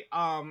 anyway,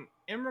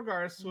 in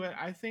regards to it,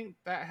 I think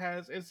that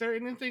is there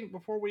anything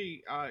before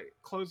we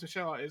close the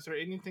show out, is there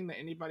anything that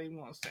anybody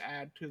wants to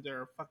add to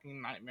their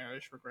fucking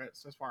nightmarish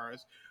regrets as far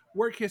as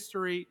work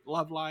history,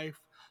 love life?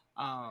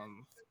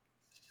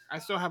 I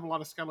still have a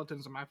lot of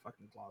skeletons in my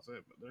fucking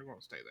closet, but they're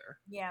gonna stay there.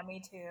 Yeah, me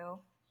too.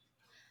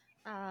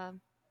 Yeah.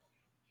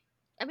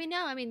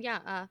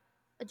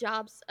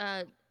 Jobs.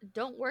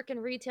 Don't work in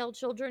retail,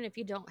 children, if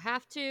you don't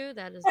have to.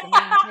 That is the main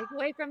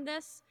takeaway from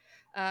this,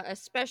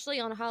 especially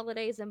on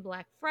holidays and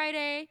Black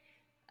Friday.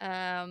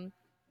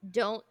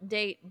 Don't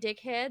date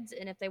dickheads,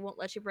 and if they won't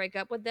let you break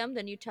up with them,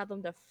 then you tell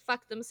them to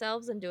fuck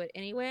themselves and do it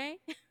anyway.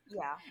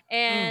 Yeah.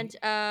 And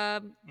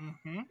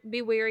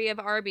be wary of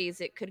Arby's;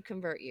 it could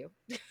convert you.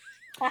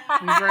 Grace,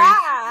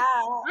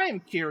 I am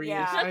curious.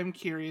 Yeah. I'm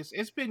curious.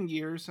 It's been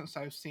years since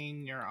I've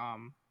seen your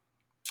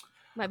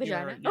My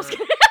vagina.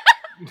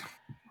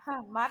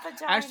 My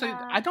vagina. Actually,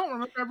 I don't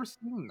remember ever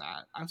seeing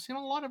that. I've seen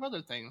a lot of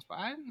other things, but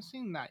I haven't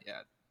seen that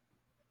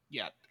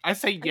yet. I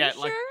say Are yet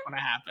you like sure? it's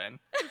gonna happen.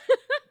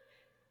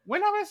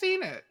 When have I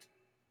seen it?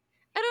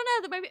 I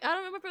don't know. I don't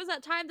remember if it was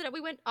that time that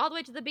we went all the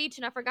way to the beach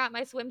and I forgot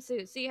my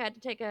swimsuit, so you had to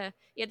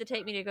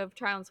take me to go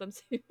try on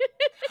swimsuit.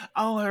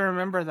 Oh, I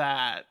remember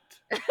that.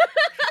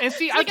 And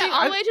see, So we got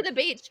all the way to the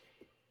beach,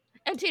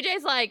 and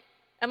TJ's like,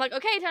 I'm like,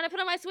 okay, time to put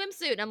on my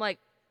swimsuit. And I'm like,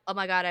 oh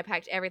my God, I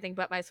packed everything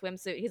but my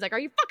swimsuit. He's like, are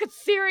you fucking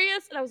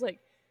serious? And I was like,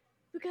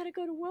 we gotta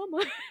go to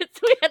Walmart.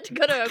 So we had to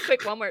go to a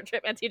quick Walmart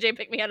trip, and TJ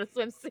picked me out a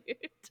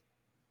swimsuit.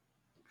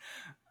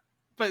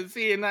 But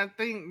see, and I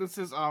think this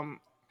is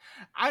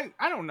I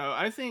don't know.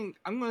 I think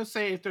I'm gonna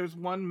say if there's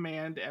one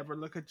man to ever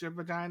look at your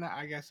vagina,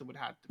 I guess it would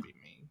have to be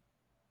me.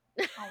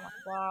 Oh my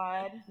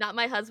God. Not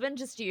my husband,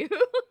 just you.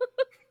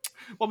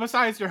 Well,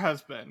 besides your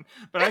husband.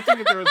 But I think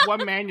if there was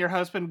one man your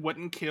husband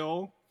wouldn't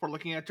kill for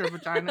looking at your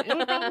vagina, it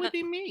would probably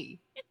be me.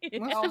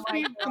 Let's Oh just my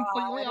be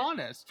completely God.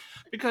 honest.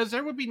 Because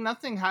there would be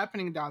nothing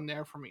happening down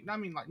there for me. I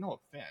mean, like,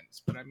 no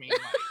offense, but I mean,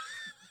 like,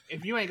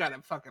 if you ain't got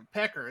a fucking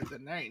pecker,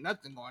 then there ain't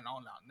nothing going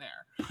on down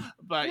there.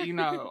 But, you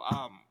know,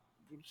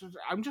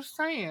 I'm just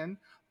saying.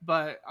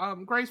 But,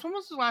 Grace, when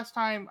was the last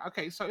time?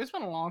 Okay, so it's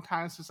been a long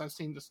time since I've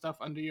seen the stuff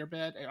under your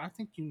bed, and I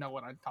think you know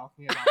what I'm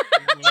talking about.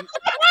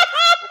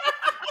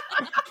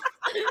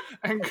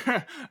 And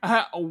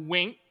a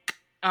wink.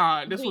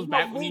 This was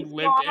back when you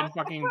lived in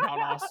fucking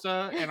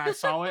Valdosta, and I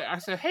saw it. I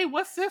said, "Hey,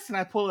 what's this?" And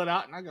I pull it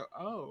out, and I go,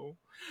 "Oh,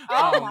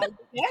 Oh my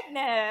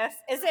goodness!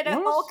 Is it a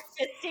Hulk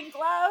fisting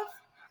glove?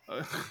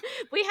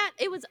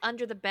 It was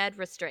under the bed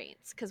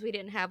restraints because we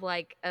didn't have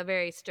like a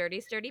very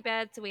sturdy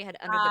bed, so we had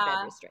under the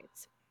bed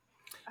restraints.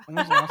 When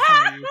was the last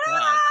time you used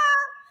that?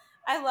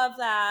 I love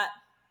that.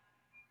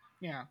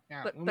 Yeah.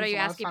 But are you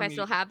asking if I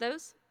still have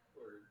those?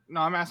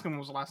 No, I'm asking when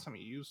was the last time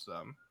you used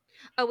them.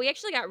 Oh, we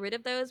actually got rid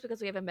of those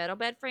because we have a metal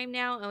bed frame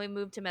now, and we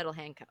moved to metal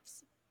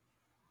handcuffs.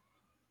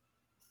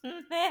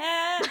 Oh,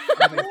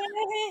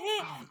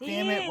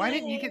 damn it! Why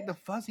didn't you get the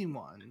fuzzy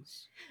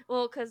ones?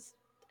 Well, because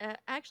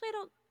actually, I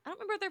don't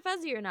remember if they're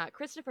fuzzy or not.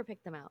 Christopher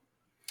picked them out.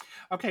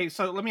 Okay,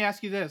 so let me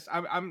ask you this: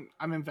 I'm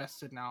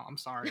invested now. I'm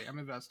sorry, I'm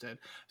invested.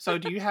 So,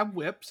 do you have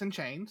whips and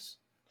chains?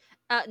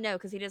 No,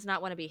 because he does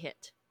not want to be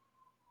hit.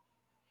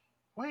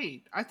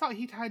 Wait, I thought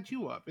he tied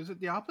you up. Is it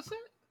the opposite?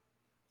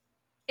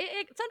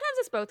 Sometimes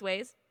it's both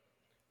ways,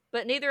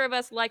 but neither of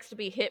us likes to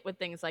be hit with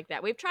things like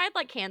that. We've tried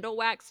like candle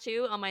wax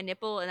too on my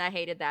nipple, and I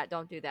hated that.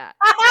 Don't do that.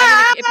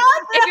 I mean,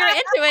 if you're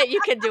into it, you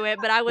can do it,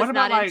 but I was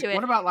not into it.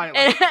 What about like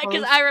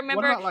because I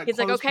remember he's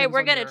like, okay,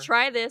 we're gonna your...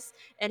 try this,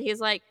 and he's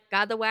like,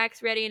 got the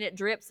wax ready, and it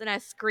drips, and I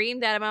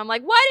screamed at him. I'm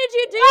like, why did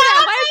you do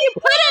that? Why did you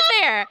put it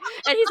there?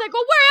 And he's like,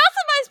 well, where else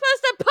am I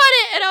supposed to put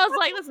it? And I was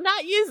like, let's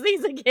not use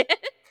these again.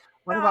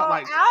 What about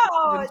like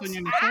clothespins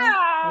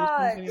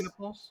on your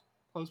nipples?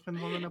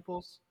 Clothespins on the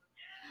nipples?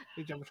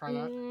 Did you ever try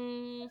that?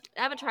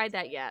 I haven't tried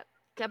that yet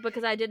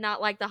because I did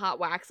not like the hot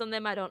wax on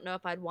them. I don't know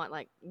if I'd want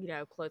like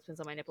clothespins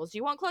on my nipples. Do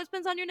you want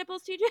clothespins on your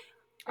nipples, TJ?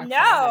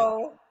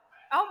 No.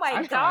 Oh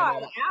my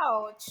God!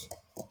 Ouch.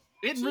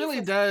 It really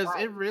does.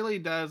 It really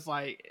does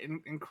like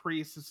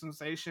increase the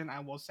sensation. I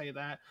will say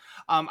that.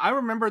 I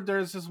remember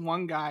there's this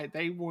one guy.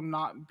 They will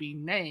not be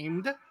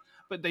named,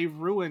 but they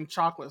ruined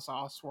chocolate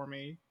sauce for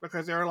me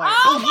because they were like,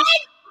 "Oh my God!"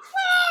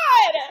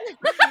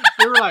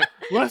 They were like,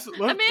 let's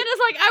Amanda's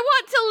like, I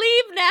want to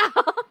leave now.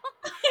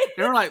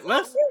 They were like,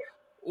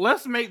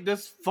 let's make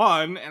this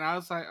fun, and I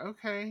was like,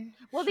 okay.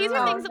 Well, these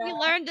are things that we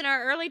learned in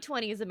our early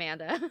 20s,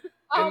 Amanda.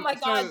 Oh my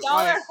God, y'all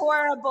are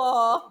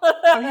horrible.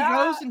 So he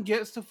goes and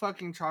gets the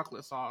fucking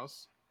chocolate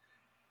sauce,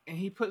 and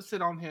he puts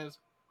it on his,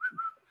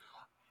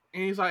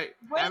 and he's like,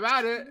 have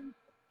at it.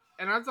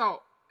 And I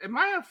thought, am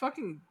I a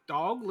fucking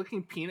dog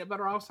licking peanut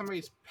butter off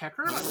somebody's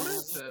pecker? Like, what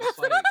is this?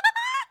 Like,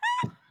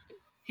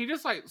 he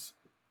just like,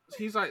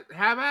 he's like,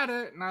 have at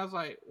it. And I was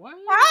like, what? Have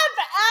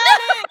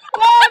at it.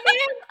 Come and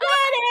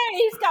get it.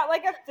 He's got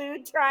like a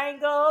food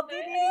triangle.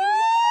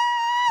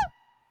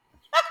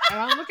 And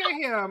I look at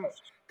him,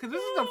 because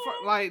this is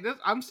like, this.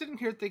 I'm sitting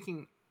here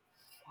thinking,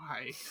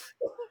 why?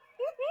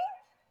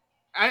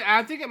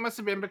 I think it must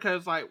have been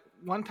because, like,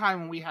 one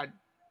time when we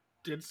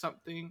did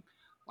something,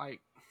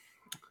 like,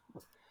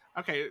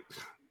 okay,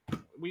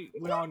 we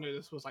all knew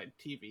this was like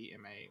TV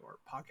MA or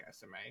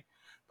podcast MA,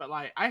 but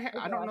like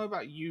I don't know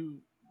about you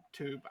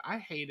too, but I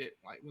hate it.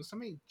 Like when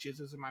somebody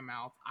jizzes in my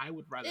mouth, I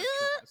would rather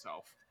kill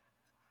myself.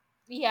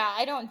 Yeah,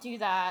 I don't do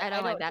that. I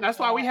don't like that. That's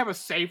why we have a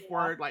safe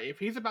word. Like if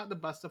he's about to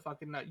bust a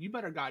fucking nut, you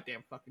better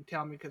goddamn fucking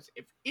tell me, because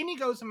if any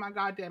goes in my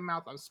goddamn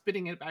mouth, I'm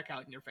spitting it back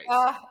out in your face.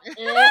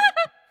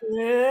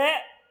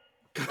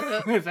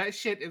 That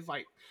shit is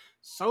like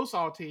so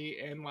salty,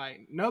 and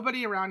like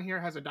nobody around here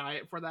has a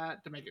diet for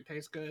that to make it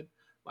taste good.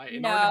 Like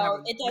in order to have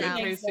a good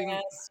tasting,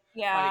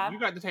 yeah, like, you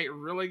got to take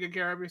really good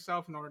care of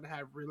yourself in order to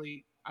have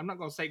really, I'm not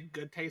gonna say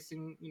good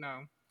tasting,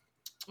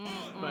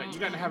 but you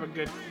got to have a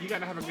good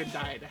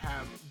diet to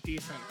have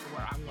decent to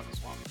where I'm gonna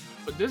swallow.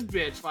 But this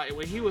bitch, like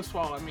when he was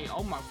swallowing me,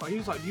 oh my fuck, he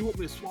was like, "Do you want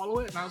me to swallow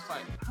it?" And I was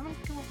like, "I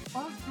don't give a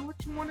fuck. Do what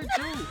you want to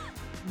do."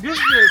 This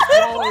bitch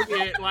swallowed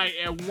it like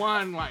at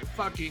one like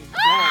fucking gulp,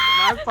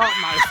 and I thought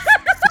my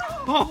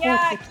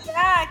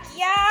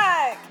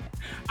yuck.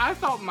 I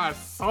thought my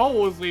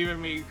soul was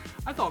leaving me.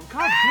 I thought,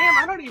 God damn,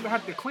 I don't even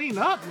have to clean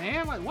up,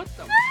 man. Like, what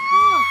the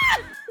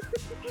fuck?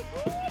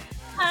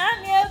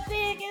 I'm your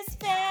biggest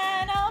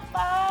fan. I'll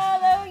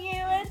follow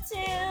you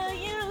until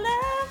you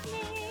love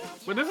me.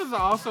 But this is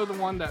also the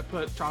one that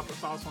put chocolate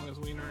sauce on his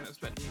wiener and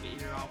expected me to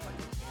eat it off like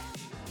this.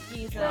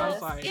 Jesus. I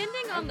was like,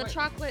 Ending on the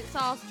chocolate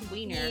sauced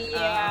wiener.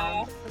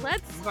 Yeah.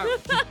 Let's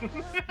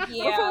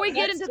Yeah, before we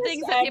get let's into just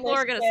things that end people this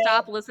are gonna shit.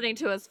 stop listening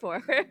to us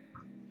for.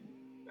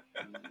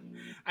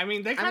 I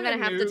mean, they I'm kind of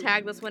gonna have knew. to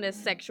tag this one as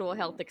sexual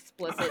health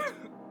explicit.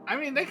 I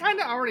mean, they kind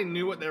of already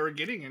knew what they were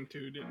getting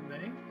into, didn't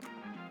they?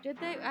 Did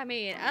they? I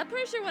mean, I'm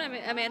pretty sure when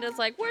Amanda's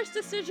like, worst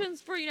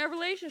decisions for,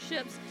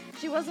 relationships,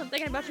 she wasn't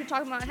thinking about you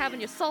talking about having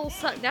your soul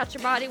sucked out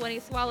your body when he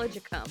swallowed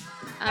your cum.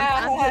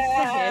 I'm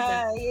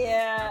just saying.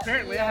 Yeah.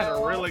 Apparently, I had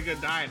a really good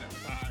diet at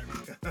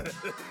the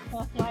time.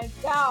 Oh my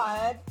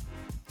god.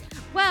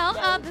 Well,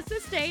 Yeah. this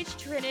is Stage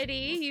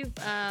Trinity. You've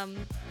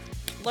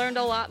learned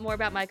a lot more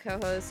about my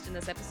co-host in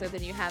this episode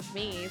than you have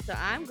me, so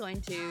I'm going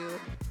to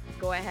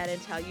go ahead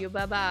and tell you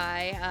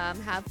bye-bye.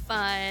 Have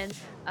fun.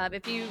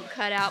 If you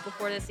cut out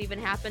before this even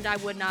happened, I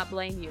would not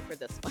blame you for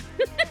this one.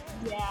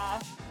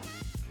 Yeah.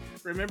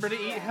 Remember to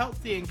eat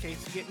healthy in case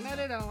you get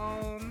nutted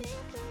on.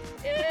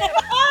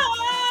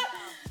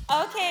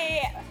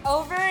 Okay,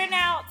 over and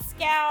out,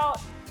 Scout.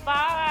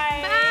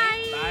 Bye.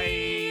 Bye!